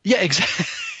 Yeah,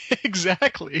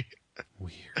 exactly.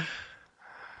 Weird.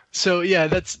 So yeah,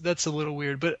 that's a little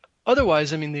weird. But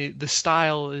otherwise, I mean, the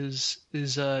style is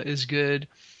good.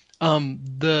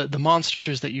 The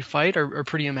monsters that you fight are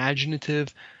pretty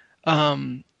imaginative.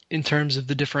 in terms of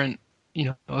the different,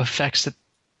 effects that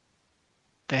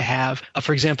they have.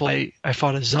 For example, I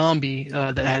fought a zombie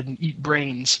that had an eat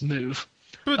brains move,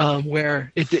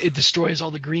 where it destroys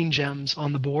all the green gems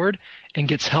on the board and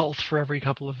gets health for every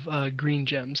couple of green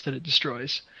gems that it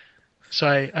destroys. So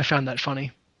I found that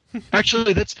funny.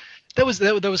 Actually, that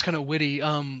was kind of witty.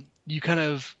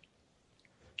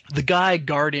 The guy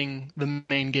guarding the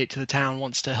main gate to the town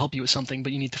wants to help you with something,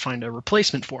 but you need to find a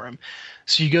replacement for him.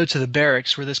 So you go to the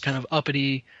barracks where this kind of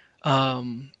uppity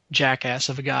jackass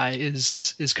of a guy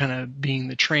is kind of being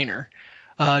the trainer.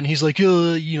 And he's like,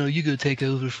 you go take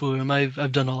over for him.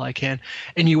 I've done all I can.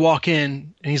 And you walk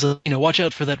in, and he's like, watch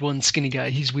out for that one skinny guy.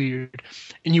 He's weird.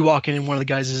 And you walk in, and one of the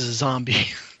guys is a zombie.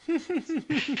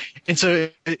 And so,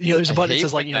 there's a button that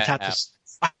says, tap to...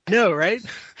 I know, right?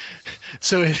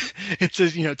 So it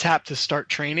says, tap to start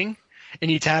training, and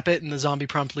you tap it, and the zombie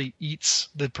promptly eats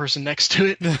the person next to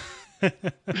it.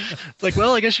 It's like,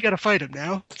 well, I guess you got to fight him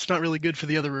now. It's not really good for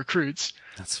the other recruits.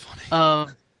 That's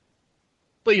funny.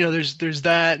 But there's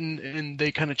that, and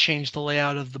they kind of changed the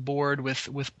layout of the board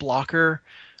with blocker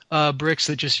bricks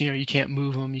that just you can't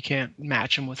move them, you can't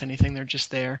match them with anything. They're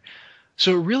just there.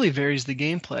 So it really varies the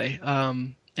gameplay.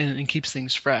 And keeps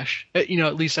things fresh. At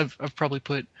least I've probably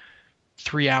put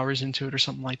 3 hours into it or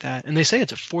something like that. And they say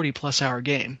it's a 40+ hour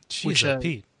game, which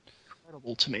is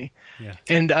incredible to me. Yeah.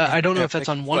 And I don't know if that's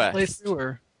on one playthrough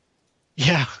or...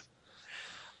 Yeah.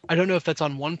 I don't know if that's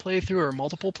on one playthrough or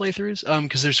multiple playthroughs,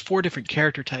 because there's 4 different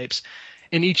character types.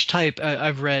 And each type,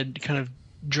 I've read, kind of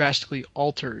drastically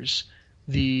alters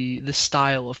the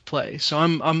style of play. So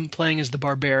I'm playing as the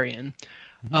barbarian,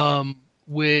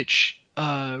 which...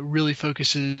 really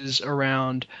focuses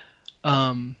around,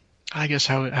 I guess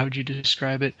how would you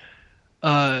describe it?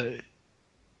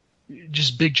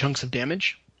 Just big chunks of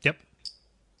damage. Yep.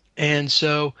 And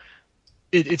so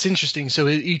it's interesting. So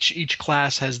each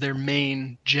class has their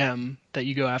main gem that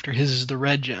you go after. His is the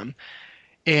red gem,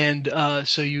 and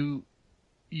so you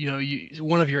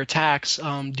one of your attacks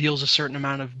deals a certain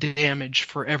amount of damage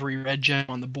for every red gem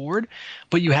on the board,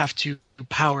 but you have to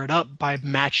power it up by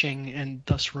matching and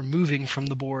thus removing from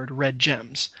the board red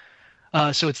gems.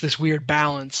 So it's this weird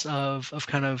balance of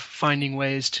kind of finding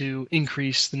ways to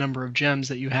increase the number of gems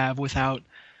that you have without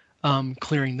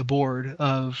clearing the board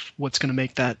of what's going to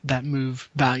make that move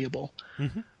valuable.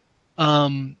 Mm-hmm.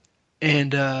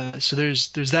 So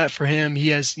there's that for him. He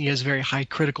has very high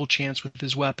critical chance with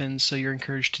his weapons, so you're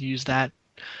encouraged to use that.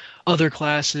 Other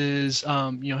classes,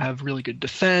 have really good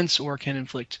defense or can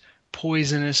inflict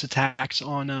poisonous attacks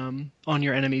on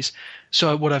your enemies.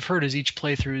 So what I've heard is each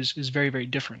playthrough is very, very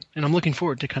different, and I'm looking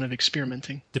forward to kind of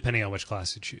experimenting. Depending on which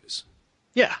class you choose.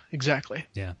 Yeah, exactly.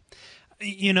 Yeah,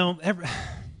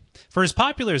 for as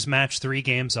popular as Match 3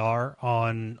 games are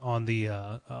on the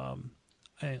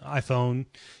iPhone,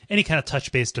 any kind of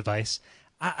touch-based device,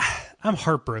 I'm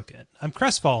heartbroken. I'm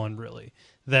crestfallen, really,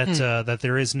 that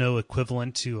there is no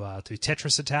equivalent to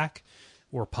Tetris Attack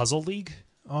or Puzzle League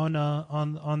on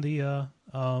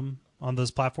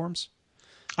those platforms.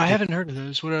 I haven't heard of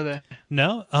those. What are they?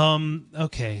 No.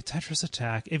 Okay, Tetris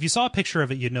Attack. If you saw a picture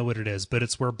of it, you'd know what it is. But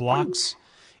it's where blocks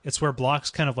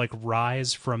kind of like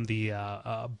rise from the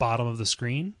bottom of the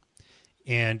screen.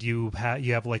 And you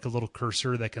have like a little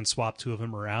cursor that can swap 2 of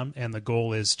them around, and the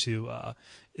goal is to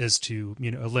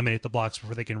eliminate the blocks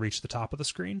before they can reach the top of the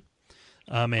screen.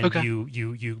 Okay.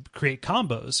 You create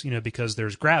combos, because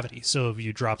there's gravity. So if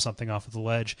you drop something off of the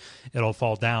ledge, it'll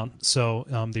fall down. So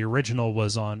the original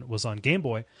was on Game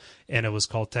Boy, and it was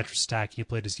called Tetris Attack. You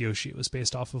played as Yoshi. It was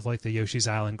based off of like the Yoshi's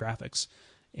Island graphics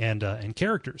and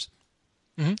characters.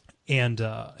 Mm-hmm.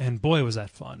 And boy, was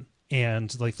that fun.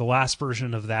 And like the last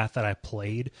version of that I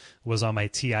played was on my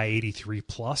TI-83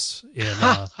 Plus in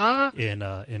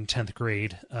 10th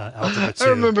grade Algebra 2. I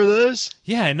remember those.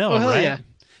 Yeah, I know, right?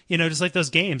 Yeah. Just like those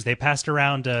games, they passed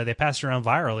around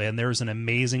virally, and there was an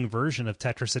amazing version of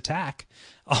Tetris Attack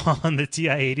on the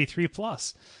TI-83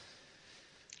 Plus.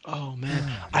 Oh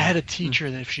man, I had a teacher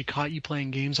that if she caught you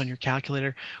playing games on your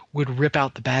calculator, would rip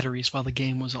out the batteries while the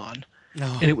game was on.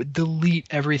 Oh. And it would delete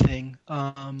everything.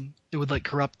 It would like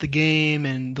corrupt the game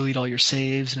and delete all your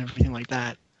saves and everything like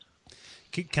that.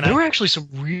 There were actually some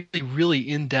really, really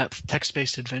in-depth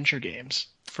text-based adventure games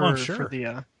for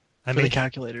the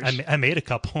calculators. I made a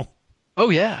couple. Oh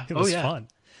yeah, it was fun.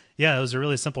 Yeah, it was a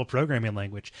really simple programming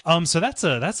language. So that's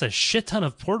a shit ton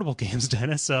of portable games,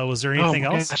 Dennis. Was there anything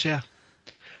else? Gosh, yeah.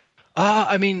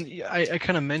 I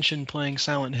kind of mentioned playing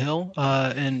Silent Hill,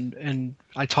 and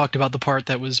I talked about the part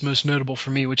that was most notable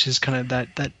for me, which is kind of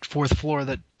that fourth floor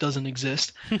that doesn't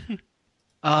exist.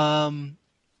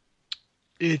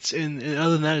 and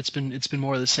other than that, it's been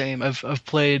more of the same. I've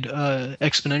played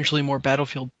exponentially more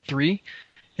Battlefield 3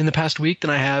 in the past week than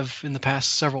I have in the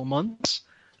past several months.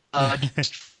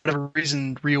 Just for whatever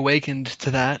reason, reawakened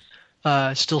to that.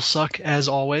 Still suck as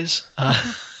always,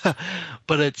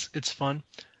 but it's fun.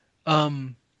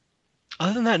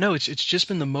 Other than that, no, it's just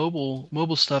been the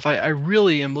mobile stuff. I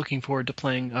really am looking forward to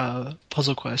playing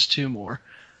Puzzle Quest 2 more,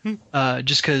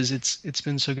 just because it's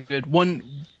been so good.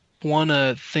 One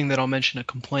thing that I'll mention, a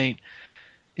complaint,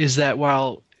 is that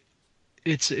while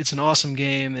it's an awesome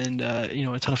game and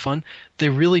a ton of fun, they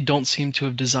really don't seem to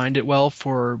have designed it well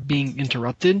for being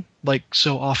interrupted, like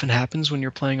so often happens when you're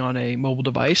playing on a mobile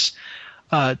device.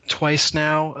 Twice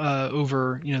now,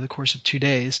 over the course of 2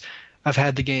 days, I've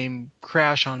had the game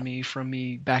crash on me from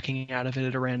me backing out of it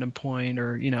at a random point,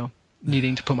 or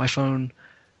needing to put my phone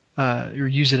or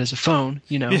use it as a phone.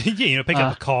 Pick up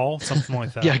a call, something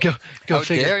like that. Yeah, go How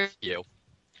figure. dare you?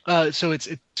 So it's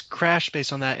crashed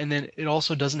based on that, and then it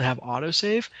also doesn't have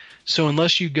autosave. So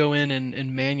unless you go in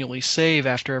and manually save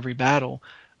after every battle,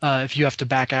 if you have to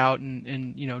back out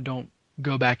and don't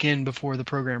go back in before the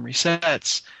program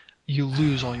resets, you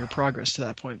lose all your progress to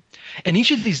that point. And each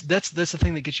of these, that's the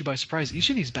thing that gets you by surprise. Each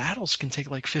of these battles can take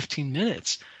like 15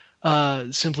 minutes,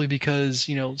 simply because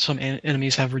some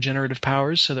enemies have regenerative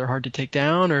powers, so they're hard to take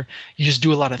down, or you just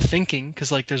do a lot of thinking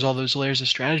because like there's all those layers of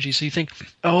strategy. So you think,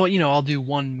 I'll do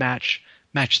one match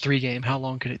 3 game. How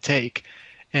long could it take?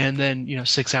 And then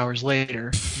 6 hours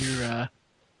later, you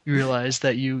realize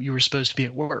that you were supposed to be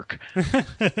at work.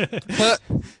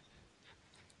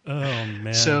 Oh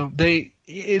man! So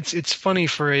it's funny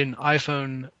for an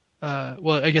iPhone.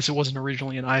 Well, I guess it wasn't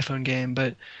originally an iPhone game,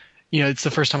 but it's the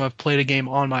first time I've played a game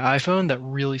on my iPhone that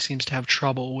really seems to have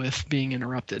trouble with being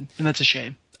interrupted, and that's a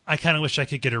shame. I kind of wish I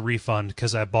could get a refund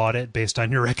because I bought it based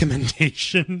on your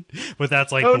recommendation, but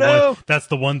that's like that's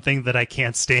the one thing that I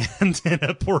can't stand in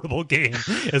a portable game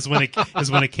is when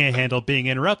it can't handle being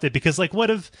interrupted. Because like, what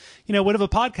if a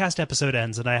podcast episode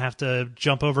ends and I have to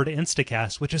jump over to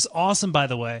Instacast, which is awesome, by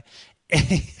the way,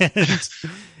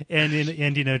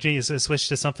 and Jesus switch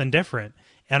to something different,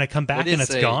 and I come back and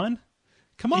it's gone.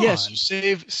 Come on. Yes,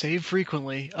 save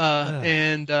frequently,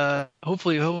 and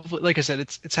hopefully, like I said,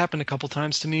 it's happened a couple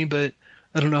times to me, but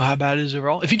I don't know how bad it is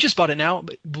overall. If you just bought it now,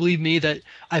 believe me that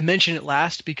I mentioned it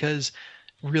last because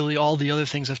really all the other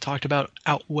things I've talked about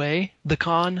outweigh the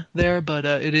con there. But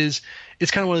it's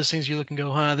kind of one of those things you look and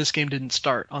go, this game didn't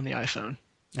start on the iPhone.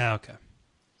 Oh, okay.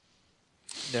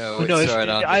 No, it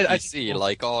started on the PC,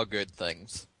 like all good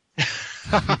things.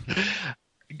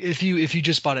 If you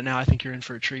just bought it now, I think you're in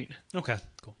for a treat. Okay,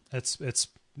 cool. It's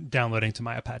downloading to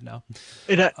my iPad now.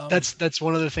 That's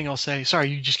one other thing I'll say. Sorry,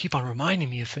 you just keep on reminding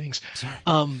me of things. Sorry.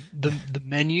 The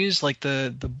menus, like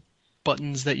the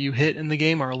buttons that you hit in the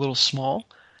game, are a little small.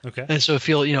 Okay. And so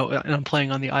and I'm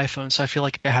playing on the iPhone, so I feel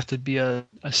like I have to be a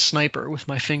sniper with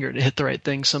my finger to hit the right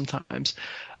thing sometimes.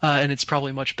 And it's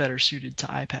probably much better suited to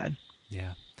iPad.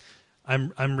 Yeah.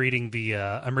 I'm reading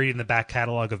the back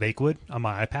catalog of Achewood on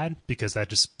my iPad because that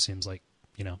just seems like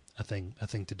a thing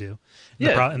to do. The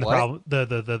Achewood,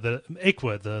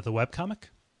 the webcomic.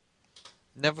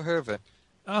 Never heard of it.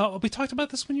 Oh, we talked about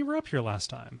this when you were up here last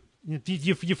time.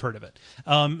 You've heard of it.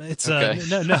 It's okay.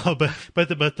 but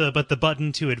the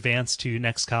button to advance to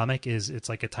next comic it's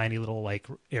like a tiny little like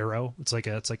arrow. It's like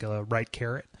a right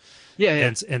caret. Yeah.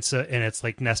 And it's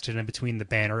like nested in between the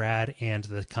banner ad and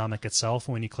the comic itself.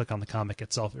 When you click on the comic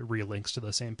itself, it relinks to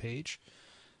the same page.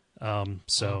 Some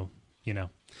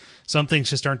things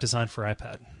just aren't designed for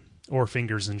iPad or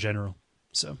fingers in general.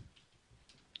 So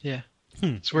yeah.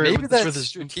 Maybe that's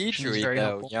strategy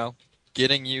though.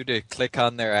 Getting you to click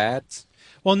on their ads.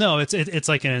 Well, no, it's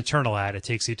like an internal ad. It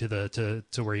takes you to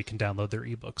where you can download their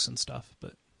ebooks and stuff.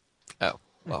 But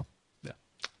well, yeah,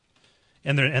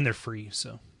 and they're free.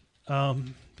 So, yeah.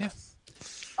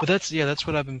 But that's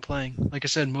what I've been playing. Like I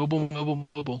said,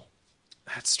 mobile.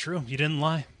 That's true. You didn't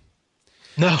lie.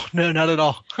 No, not at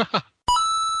all.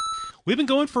 We've been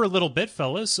going for a little bit,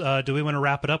 fellas. Do we want to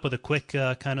wrap it up with a quick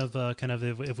kind of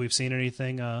if we've seen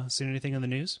anything in the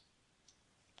news?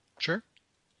 Sure.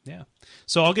 Yeah.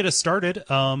 So I'll get us started.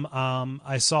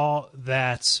 I saw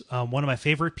that one of my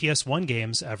favorite PS1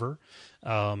 games ever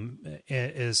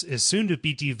is soon to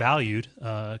be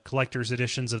devalued. Collector's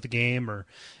editions of the game or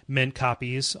mint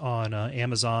copies on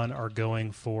Amazon are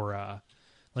going for.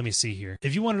 Let me see here.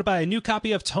 If you wanted to buy a new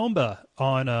copy of Tomba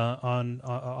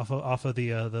off of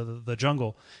the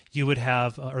jungle, you would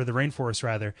have or the rainforest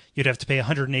rather, you'd have to pay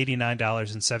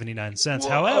 $189.79.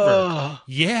 However,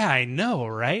 yeah, I know,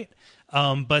 right?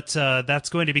 But that's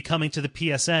going to be coming to the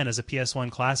PSN as a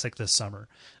PS1 classic this summer.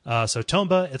 So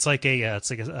Tomba, it's like a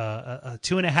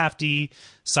 2.5D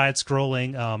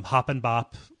side-scrolling hop and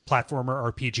bop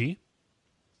platformer RPG.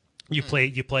 You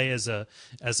play as a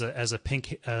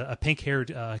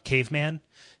pink-haired caveman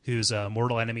whose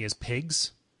mortal enemy is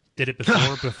pigs. Did it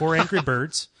before Angry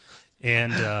Birds,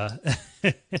 and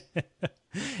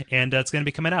and it's going to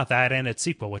be coming out, that and its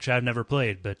sequel, which I've never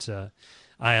played, but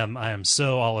I am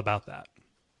so all about that.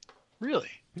 Really?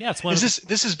 Yeah, it's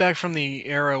this is back from the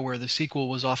era where the sequel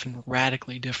was often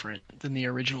radically different than the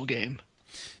original game.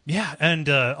 Yeah, and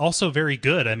also very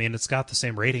good. I mean, it's got the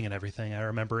same rating and everything. I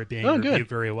remember it being reviewed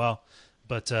very well.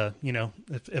 But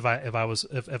if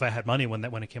I had money when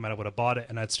it came out, I would have bought it,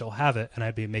 and I'd still have it, and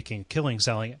I'd be making a killing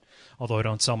selling it. Although I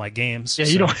don't sell my games. Yeah,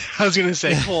 you don't. I was going to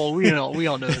say, well, we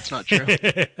all know that's not true. But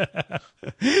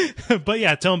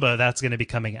yeah, Tomba, that's going to be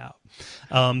coming out.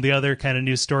 The other kind of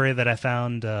news story that I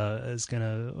found is going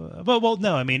to. Well,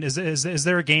 no. I mean, is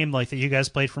there a game like that you guys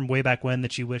played from way back when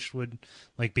that you wish would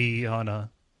like be on a,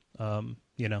 the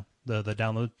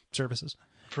download services?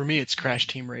 For me, it's Crash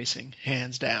Team Racing,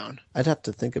 hands down. I'd have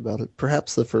to think about it.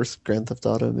 Perhaps the first Grand Theft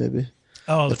Auto, maybe.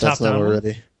 Oh, the if that's not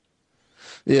already.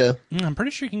 Yeah. I'm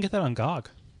pretty sure you can get that on GOG.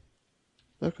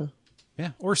 Okay.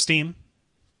 Yeah, or Steam.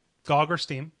 GOG or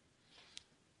Steam.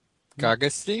 GOG or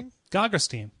Steam? GOG or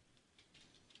Steam.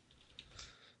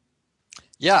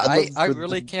 Yeah, I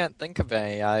really can't think of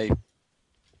any.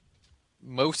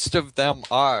 Most of them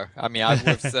are. I mean, I would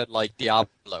have said like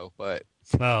Diablo, but.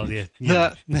 Oh yeah.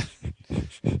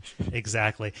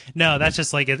 Exactly. No, that's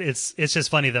just like it's just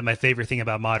funny that my favorite thing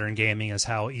about modern gaming is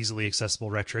how easily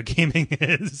accessible retro gaming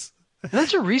is. And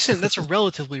that's a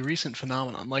relatively recent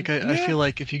phenomenon. Like I feel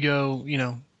like if you go,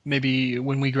 maybe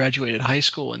when we graduated high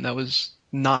school, and that was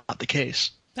not the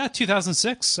case.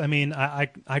 2006. I mean, I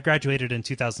graduated in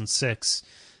 2006.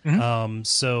 Mm-hmm.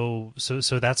 So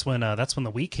that's when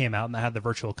the Wii came out, and I had the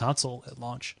Virtual Console at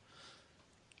launch.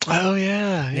 Oh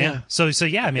yeah. So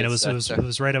yeah. I mean, it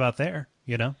was right about there.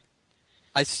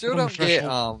 I still don't get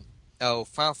Final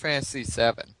Fantasy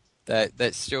VII.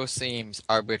 That still seems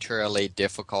arbitrarily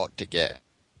difficult to get.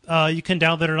 You can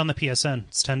download it on the PSN.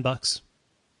 It's $10.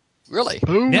 Really?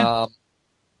 Boom. Yeah.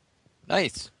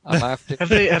 Nice. I'm gonna have to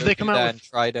have they come out and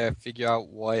try to figure out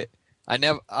what I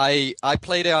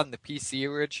played it on the PC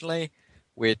originally,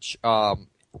 which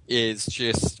is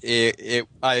just it.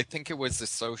 I think it was a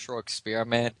social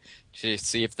experiment to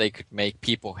see if they could make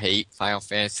people hate Final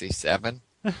Fantasy VII.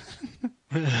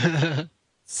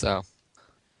 So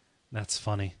that's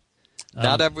funny.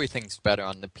 Not everything's better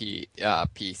on the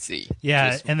PC.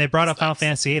 Yeah, and they brought up Final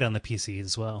Fantasy VIII on the PC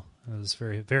as well. It was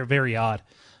very, very, very odd.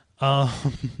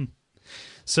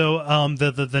 So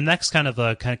the next kind of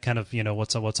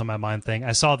what's on my mind thing.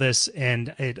 I saw this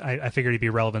and I figured it'd be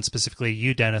relevant specifically to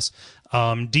you, Dennis.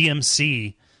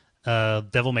 DMC,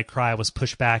 Devil May Cry was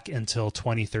pushed back until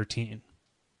 2013.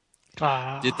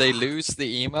 Did they lose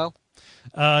the emo?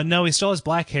 No, he still has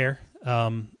black hair.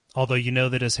 Although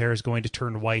that his hair is going to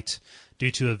turn white due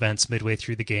to events midway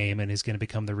through the game, and he's going to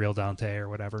become the real Dante or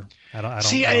whatever. I don't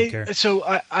care. So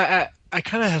I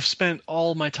kind of have spent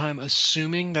all my time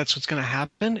assuming that's what's going to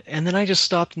happen, and then I just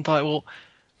stopped and thought, well,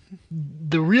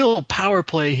 the real power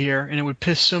play here, and it would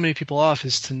piss so many people off,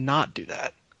 is to not do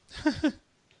that.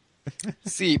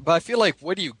 See, but I feel like,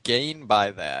 what do you gain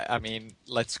by that? I mean,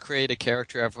 let's create a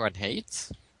character everyone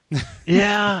hates?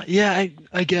 Yeah,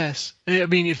 I guess. I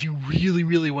mean, if you really,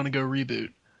 really want to go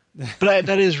reboot. But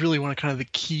that is really one of kind of the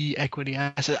key equity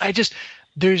assets.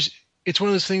 It's one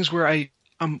of those things where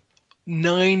I'm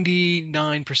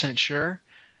 99% sure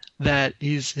that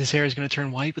his hair is going to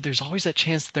turn white, but there's always that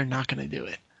chance that they're not going to do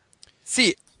it.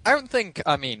 See, I don't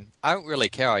really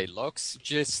care how he looks,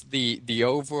 just the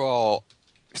overall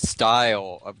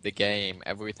style of the game,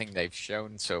 everything they've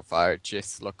shown so far,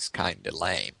 just looks kind of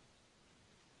lame.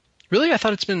 Really? I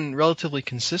thought it's been relatively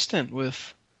consistent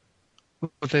with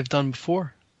what they've done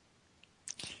before.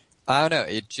 I don't know.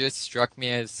 It just struck me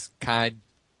as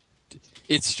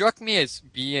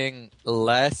being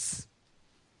less,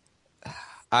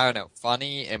 I don't know,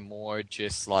 funny and more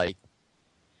just like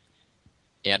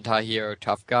anti-hero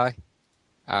tough guy.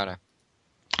 I don't know.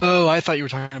 Oh, I thought you were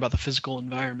talking about the physical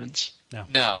environments.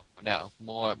 No.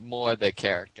 More the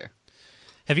character.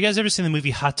 Have you guys ever seen the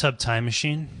movie Hot Tub Time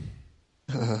Machine?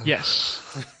 Yes.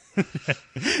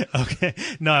 Okay.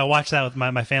 No, I watched that with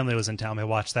my family was in town. We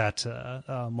watched that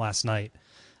last night.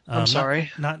 I'm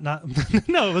sorry. Not. No,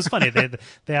 it was funny.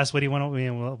 They asked, "What do you want?"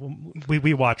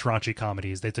 We watch raunchy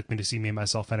comedies. They took me to see Me,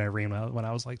 Myself, and Irene when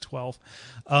I was like 12.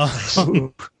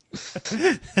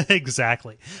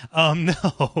 Exactly.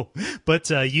 No, but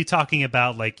you talking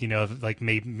about like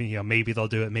maybe they'll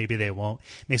do it, maybe they won't.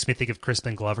 Makes me think of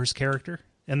Crispin Glover's character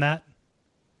in that.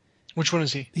 Which one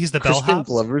is he? He's the Crispin bellhop.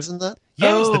 Glover's in that? Yeah,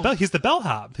 Oh. he's the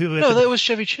bellhop. No, that was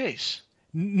Chevy Chase.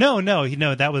 No,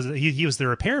 that was he was the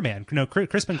repairman. No,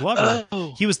 Crispin Glover.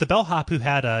 Oh. He was the bellhop who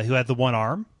had the one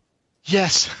arm.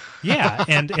 Yes. Yeah,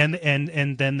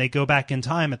 and then they go back in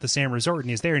time at the same resort,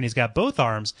 and he's there, and he's got both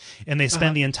arms, and they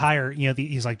spend the entire,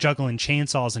 he's like juggling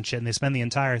chainsaws and shit, and they spend the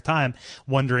entire time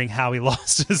wondering how he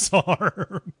lost his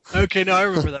arm. Okay, no, I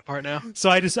remember that part now.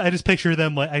 So I just picture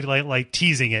them like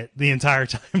teasing it the entire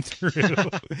time through,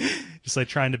 just like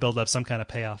trying to build up some kind of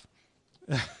payoff.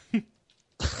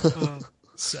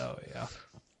 So yeah.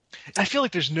 I feel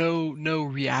like there's no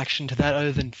reaction to that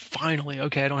other than finally,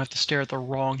 okay, I don't have to stare at the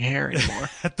wrong hair anymore.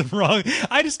 At the wrong,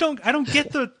 I don't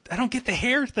get the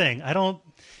hair thing. I don't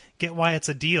get why it's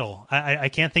a deal. I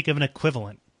can't think of an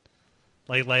equivalent.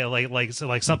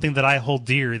 Like something that I hold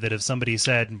dear, that if somebody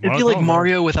said It'd be like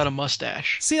Mario without a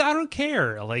mustache. See, I don't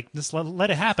care. Like, just let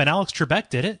it happen. Alex Trebek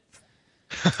did it.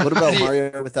 What about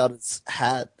Mario without his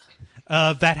hat?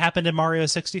 That happened in Mario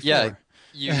 64. Yeah.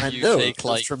 You take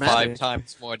like dramatic. 5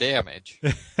 times more damage.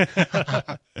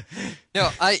 No,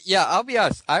 I'll be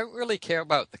honest. I don't really care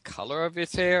about the color of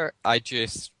his hair. I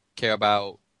just care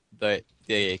about the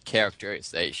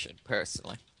characterization,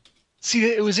 personally.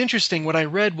 See, it was interesting. What I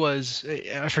read was,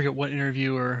 I forget what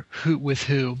interview or who,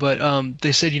 but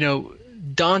they said,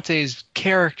 Dante's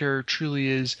character truly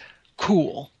is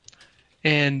cool.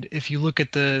 And if you look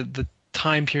at the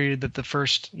time period that the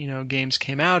first games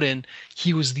came out in,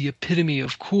 he was the epitome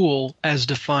of cool as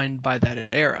defined by that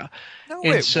era. No,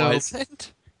 and it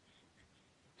wasn't.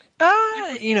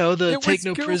 The It take was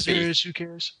no Goofy. prisoners, who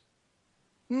cares?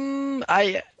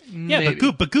 But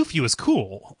Goofy was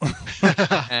cool.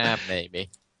 Maybe.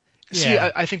 See,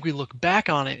 Yeah. I think we look back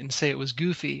on it and say it was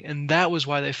goofy, and that was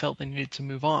why they felt they needed to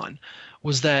move on,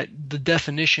 was that the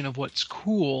definition of what's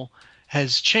cool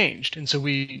has changed. And so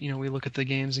we look at the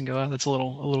games and go, oh, that's a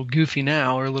little goofy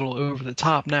now, or a little over the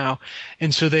top now.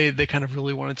 And so they kind of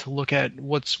really wanted to look at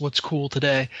what's cool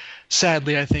today.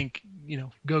 Sadly, I think,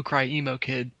 Go Cry Emo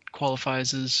Kid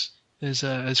qualifies as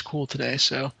cool today.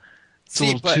 So it's a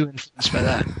little too influenced by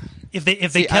that.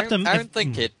 If they kept them, I don't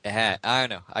think it had. I don't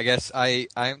know. I guess I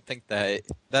don't think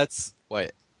that's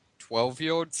what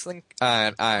 12-year-olds think.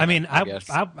 I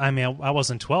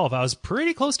wasn't 12. I was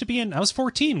pretty close to being. I was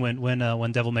 14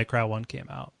 when Devil May Cry 1 came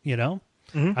out.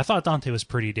 Mm-hmm. I thought Dante was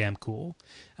pretty damn cool.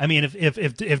 I mean,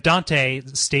 if Dante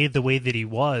stayed the way that he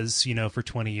was, for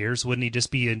 20 years, wouldn't he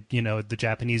just be the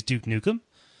Japanese Duke Nukem?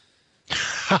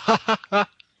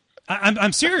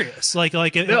 I'm serious. That's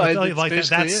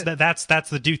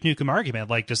the Duke Nukem argument.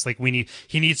 Like, just like he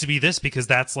needs to be this because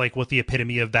that's like what the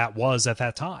epitome of that was at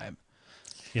that time.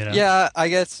 Yeah, I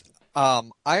guess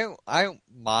I don't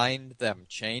mind them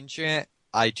changing it.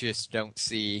 I just don't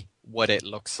see what it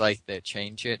looks like they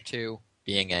change it to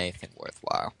being anything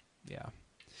worthwhile. Yeah.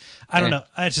 I don't know.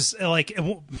 I just like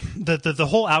the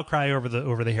whole outcry over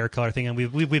the hair color thing, and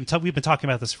we've been talking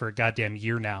about this for a goddamn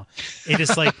year now. It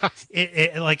just like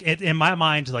it in my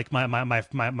mind, like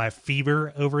my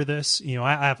fever over this.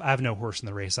 I have no horse in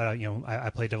the race.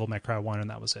 I played Devil May Cry 1 and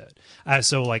that was it.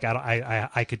 So like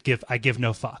I give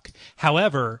no fuck.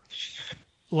 However,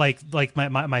 like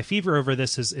my fever over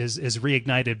this is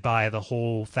reignited by the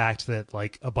whole fact that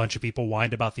like a bunch of people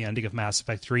whined about the ending of Mass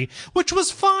Effect 3, which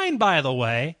was fine, by the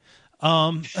way.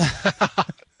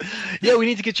 Yeah, we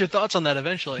need to get your thoughts on that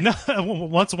eventually. No,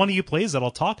 once one of you plays it, I'll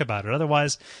talk about it.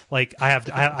 Otherwise, like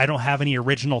I don't have any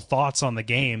original thoughts on the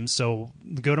game. So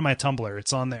go to my Tumblr;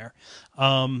 it's on there.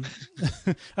 I'm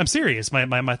serious.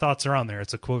 My thoughts are on there.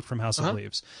 It's a quote from House of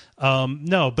Leaves.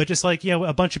 No, but just like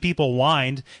a bunch of people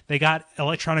whined. They got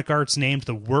Electronic Arts named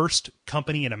the worst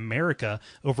company in America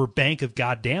over Bank of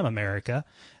Goddamn America.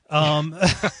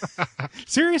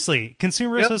 Seriously,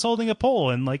 Consumerist is holding a poll,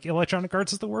 and like Electronic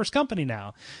Arts is the worst company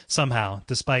now somehow,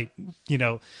 despite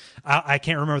I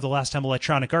can't remember the last time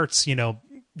Electronic Arts like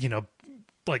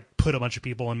put a bunch of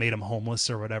people and made them homeless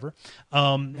or whatever.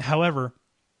 However,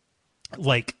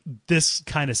 like this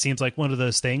kind of seems like one of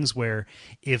those things where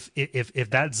if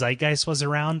that zeitgeist was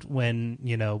around when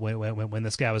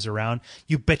this guy was around,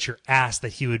 you bet your ass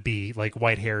that he would be like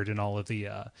white haired in all of the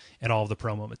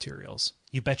promo materials.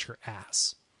 You bet your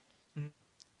ass.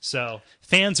 So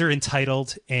fans are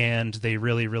entitled, and they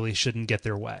really, really shouldn't get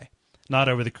their way. Not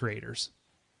over the creators.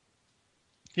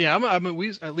 Yeah, I'm at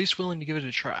least willing to give it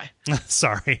a try.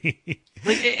 Sorry.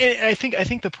 I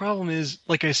think the problem is,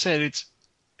 like I said, it's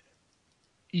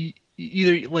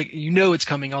either like it's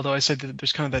coming. Although I said that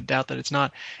there's kind of that doubt that it's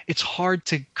not. It's hard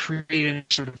to create any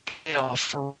sort of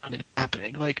payoff around it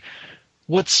happening. Like,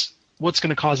 what's going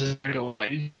to cause it to go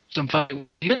away? Some fight,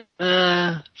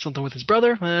 something with his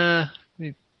brother,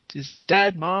 his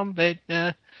dad, mom. I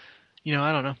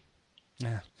don't know.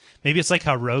 Yeah, maybe it's like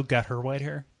how Rogue got her white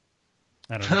hair.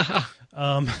 I don't know.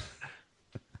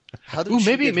 How did Ooh, she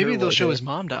maybe get her they'll white show hair? his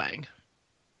mom dying.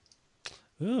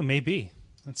 Ooh, maybe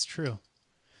that's true.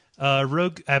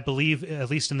 Rogue, I believe, at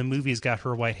least in the movies, got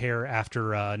her white hair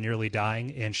after nearly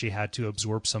dying, and she had to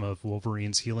absorb some of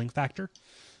Wolverine's healing factor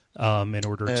in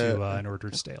order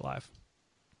to stay alive.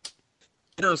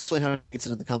 You know, it's like how it gets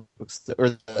into the comic books or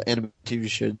the anime TV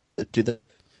show that do that.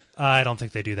 I don't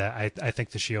think they do that. I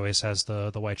think that she always has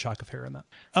the white shock of hair in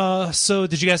that. So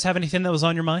did you guys have anything that was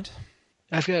on your mind?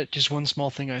 I've got just one small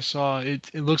thing I saw.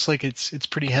 It looks like it's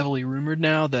pretty heavily rumored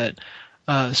now that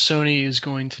Sony is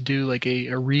going to do like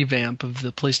a revamp of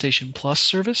the PlayStation Plus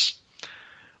service,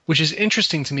 which is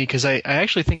interesting to me because I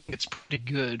actually think it's pretty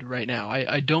good right now.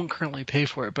 I don't currently pay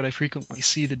for it, but I frequently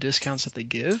see the discounts that they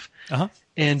give. Uh-huh.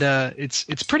 And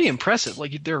it's pretty impressive.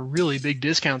 Like, there are really big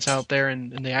discounts out there,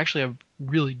 and they actually have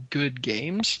really good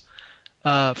games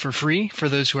for free for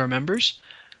those who are members.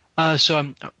 So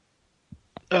I'm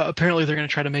apparently they're going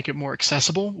to try to make it more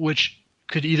accessible, which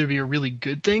could either be a really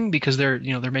good thing because they're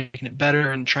making it better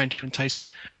and trying to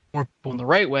entice more people in the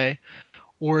right way,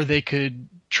 or they could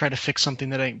try to fix something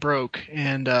that ain't broke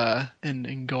and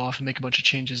go off and make a bunch of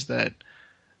changes that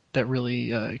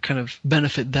really kind of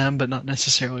benefit them, but not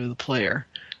necessarily the player.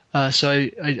 So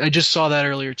I just saw that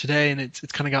earlier today, and it's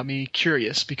kind of got me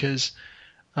curious because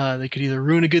they could either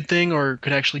ruin a good thing or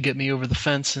could actually get me over the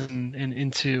fence and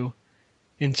into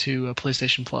a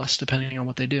PlayStation Plus, depending on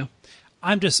what they do.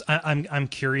 I'm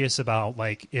curious about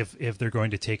like if they're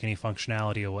going to take any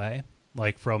functionality away,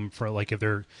 like if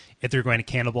they're going to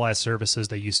cannibalize services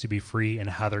that used to be free, and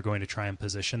how they're going to try and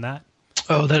position that.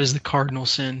 Oh, that is the cardinal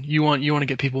sin. You want to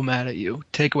get people mad at you.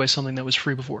 Take away something that was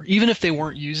free before, even if they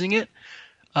weren't using it.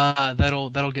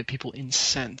 That'll get people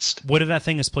incensed. What if that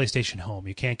thing is PlayStation Home?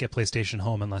 You can't get PlayStation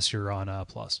Home unless you're on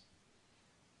Plus.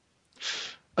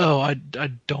 Oh, I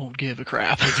don't give a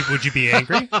crap. Would you be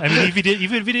angry? I mean,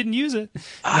 even if you didn't use it.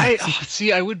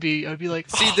 I would be. I'd be like,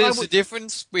 there's a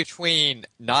difference between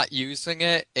not using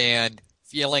it and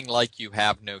feeling like you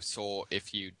have no soul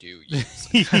if you do use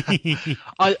it.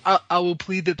 I will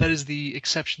plead that is the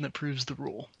exception that proves the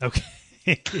rule. Okay.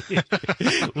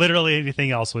 Literally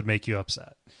anything else would make you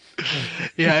upset.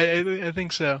 Yeah, I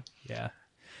think so. Yeah.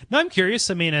 No, I'm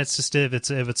curious. I mean, it's just if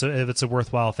it's a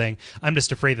worthwhile thing. I'm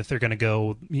just afraid that they're going to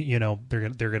go, they're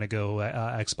going to go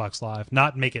Xbox Live,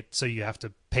 not make it so you have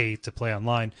to pay to play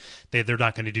online. They're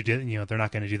not going to do they're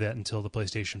not going to do that until the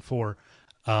PlayStation 4.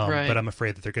 Right. But I'm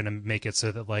afraid that they're going to make it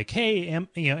so that, like, hey,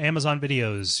 Amazon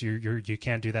Videos, you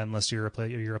can't do that unless you're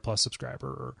a Plus subscriber,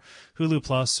 or Hulu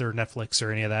Plus or Netflix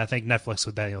or any of that. I think Netflix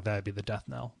that'd be the death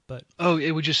knell. But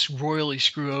it would just royally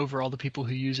screw over all the people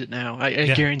who use it now. I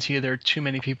guarantee you there are too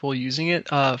many people using it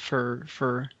for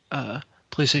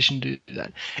PlayStation to do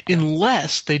that,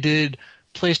 unless they did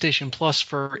PlayStation Plus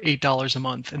for $8 a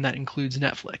month, and that includes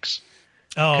Netflix.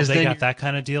 Oh, they got that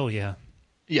kind of deal, yeah.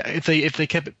 Yeah, if they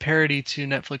kept it parity to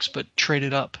Netflix but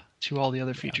traded up to all the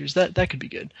other features, that could be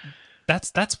good.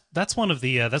 That's one of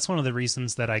the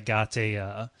reasons that I got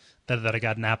that I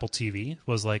got an Apple TV,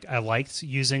 was like I liked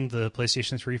using the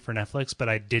PlayStation 3 for Netflix, but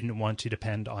I didn't want to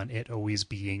depend on it always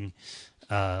being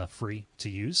free to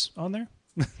use on there.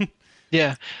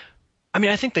 Yeah. I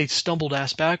mean, I think they stumbled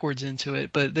ass backwards into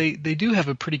it, but they do have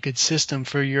a pretty good system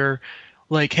for your,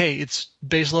 like, hey, its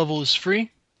base level is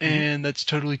free. And that's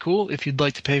totally cool. If you'd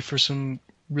like to pay for some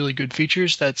really good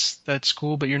features, that's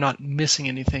cool, but you're not missing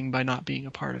anything by not being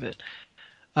a part of it.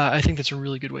 I think that's a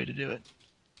really good way to do it.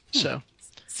 So,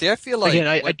 see, I feel like again,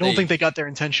 I don't think they got there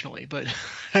intentionally, but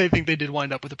I think they did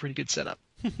wind up with a pretty good setup.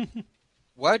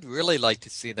 What I'd really like to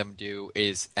see them do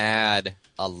is add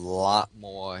a lot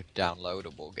more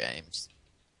downloadable games.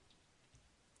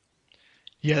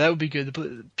 Yeah, that would be good.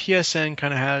 The PSN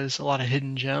kind of has a lot of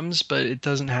hidden gems, but it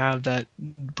doesn't have that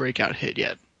breakout hit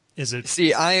yet. Is it?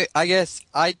 See, I guess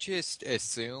I just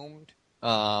assumed,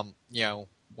 when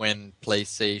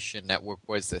PlayStation Network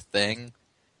was a thing,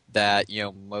 that,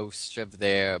 most of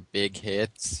their big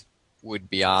hits would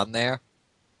be on there.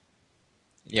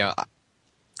 They're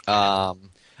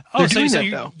doing that,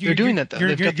 though. They're doing that, though.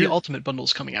 They've got the Ultimate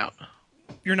bundles coming out.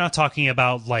 You're not talking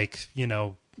about, like,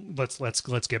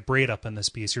 let's get Braid up in this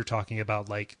piece. You're talking about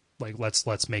like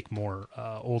let's make more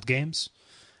old games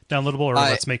downloadable, or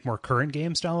let's make more current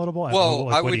games downloadable. Well,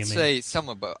 I would say some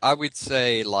of both. I would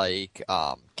say like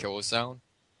Killzone.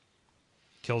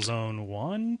 Killzone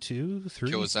 1, 2,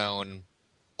 3. Killzone,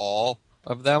 all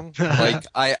of them. Like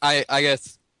I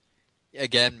guess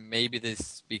again, maybe this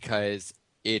is because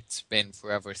it's been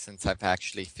forever since I've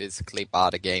actually physically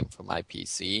bought a game for my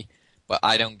PC, but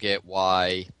I don't get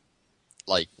why,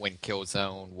 like when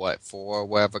Killzone 4 or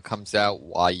whatever comes out,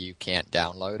 why you can't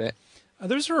download it.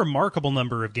 There's a remarkable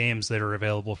number of games that are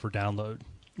available for download.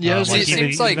 Yeah, it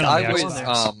seems like even on the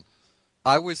Xbox.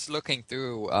 I was looking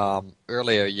through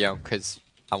earlier, because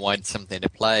I wanted something to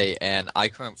play, and I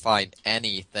couldn't find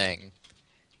anything.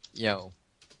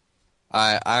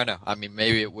 I don't know. I mean,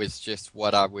 maybe it was just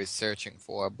what I was searching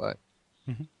for, but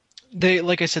They,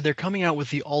 like I said, they're coming out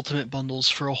with the ultimate bundles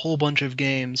for a whole bunch of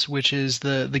games, which is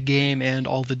the game and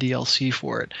all the DLC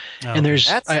for it. Oh, and there's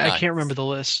That's I nice. can't remember the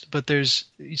list, but there's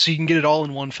so you can get it all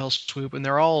in one fell swoop, and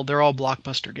they're all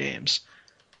blockbuster games.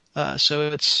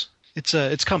 So it's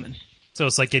coming. So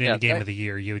it's like getting Yeah, a game that- of the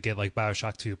year. You would get like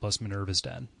Bioshock 2 plus Minerva's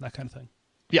Den, that kind of thing.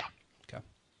 Yeah. Okay.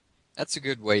 that's a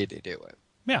good way to do it.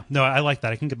 Yeah, no, I like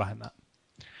that. I can get behind that.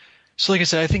 So like I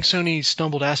said, I think Sony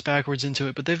stumbled ass backwards into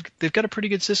it, but they've got a pretty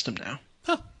good system now.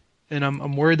 Huh. And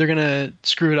I'm worried they're gonna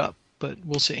screw it up, but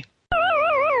we'll see.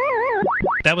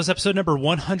 That was episode number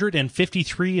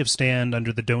 153 of Stand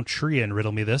Under the Don't Tree and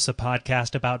Riddle Me This, a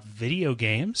podcast about video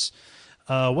games.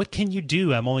 What can you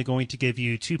do? I'm only going to give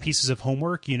you 2 pieces of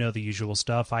homework. You know, the usual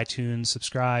stuff: iTunes,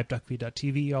 subscribe,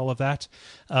 duckfeed.tv, all of that.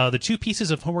 The 2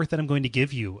 pieces of homework that I'm going to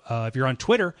give you, if you're on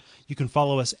Twitter, you can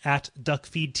follow us at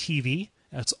duckfeedtv.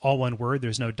 That's all one word.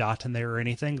 There's no dot in there or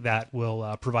anything. That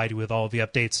will provide you with all of the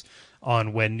updates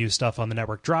on when new stuff on the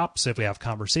network drops. If we have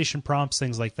conversation prompts,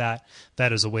 things like that,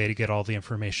 that is a way to get all the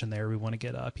information there. We want to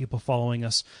get people following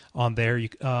us on there. You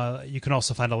can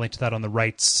also find a link to that on the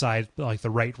right side, like the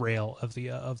right rail of the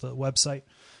website.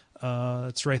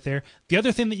 It's right there. The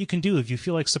other thing that you can do if you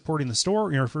feel like supporting the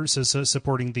store, versus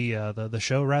supporting the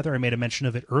show, rather, I made a mention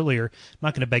of it earlier. I'm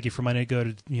not going to beg you for money to go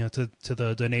to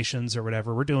the donations or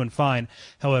whatever. We're doing fine.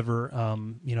 However,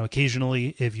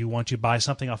 occasionally, if you want to buy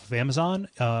something off of Amazon,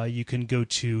 you can go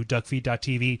to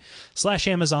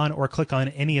duckfeed.tv/Amazon or click on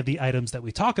any of the items that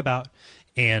we talk about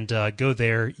and go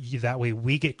there. That way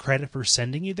we get credit for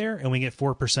sending you there, and we get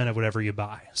 4% of whatever you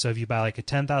buy. So if you buy like a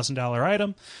 $10,000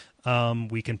 item,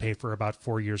 we can pay for about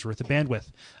 4 years worth of bandwidth.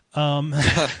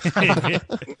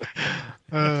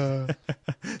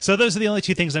 So those are the only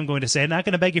 2 things I'm going to say. I'm not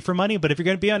going to beg you for money, but if you're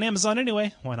going to be on Amazon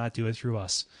anyway, why not do it through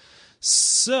us?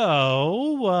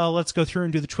 So let's go through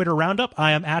and do the Twitter roundup.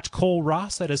 I am at Cole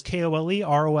Ross. That is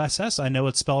KOLEROSS. I know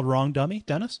it's spelled wrong, dummy.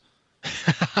 Dennis?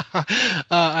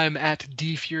 I'm at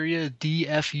DFuria,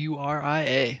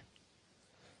 DFURIA.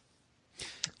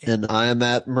 And I am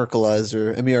at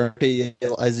Merkelizer,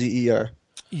 MERKELIZER.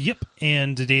 Yep.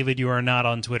 And David, you are not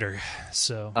on Twitter.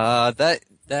 So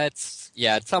That's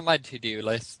it's on my to-do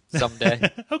list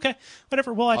someday. okay,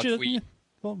 whatever. We'll add I'll you. tweet.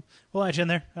 We'll add you in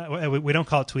there. We don't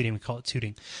call it tweeting; we call it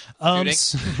tooting.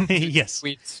 Yes.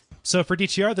 Tweets. So for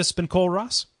DTR, this has been Cole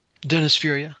Ross, Dennis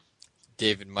Furia.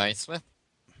 David Meismith.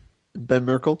 Ben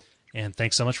Merkel. and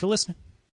thanks so much for listening.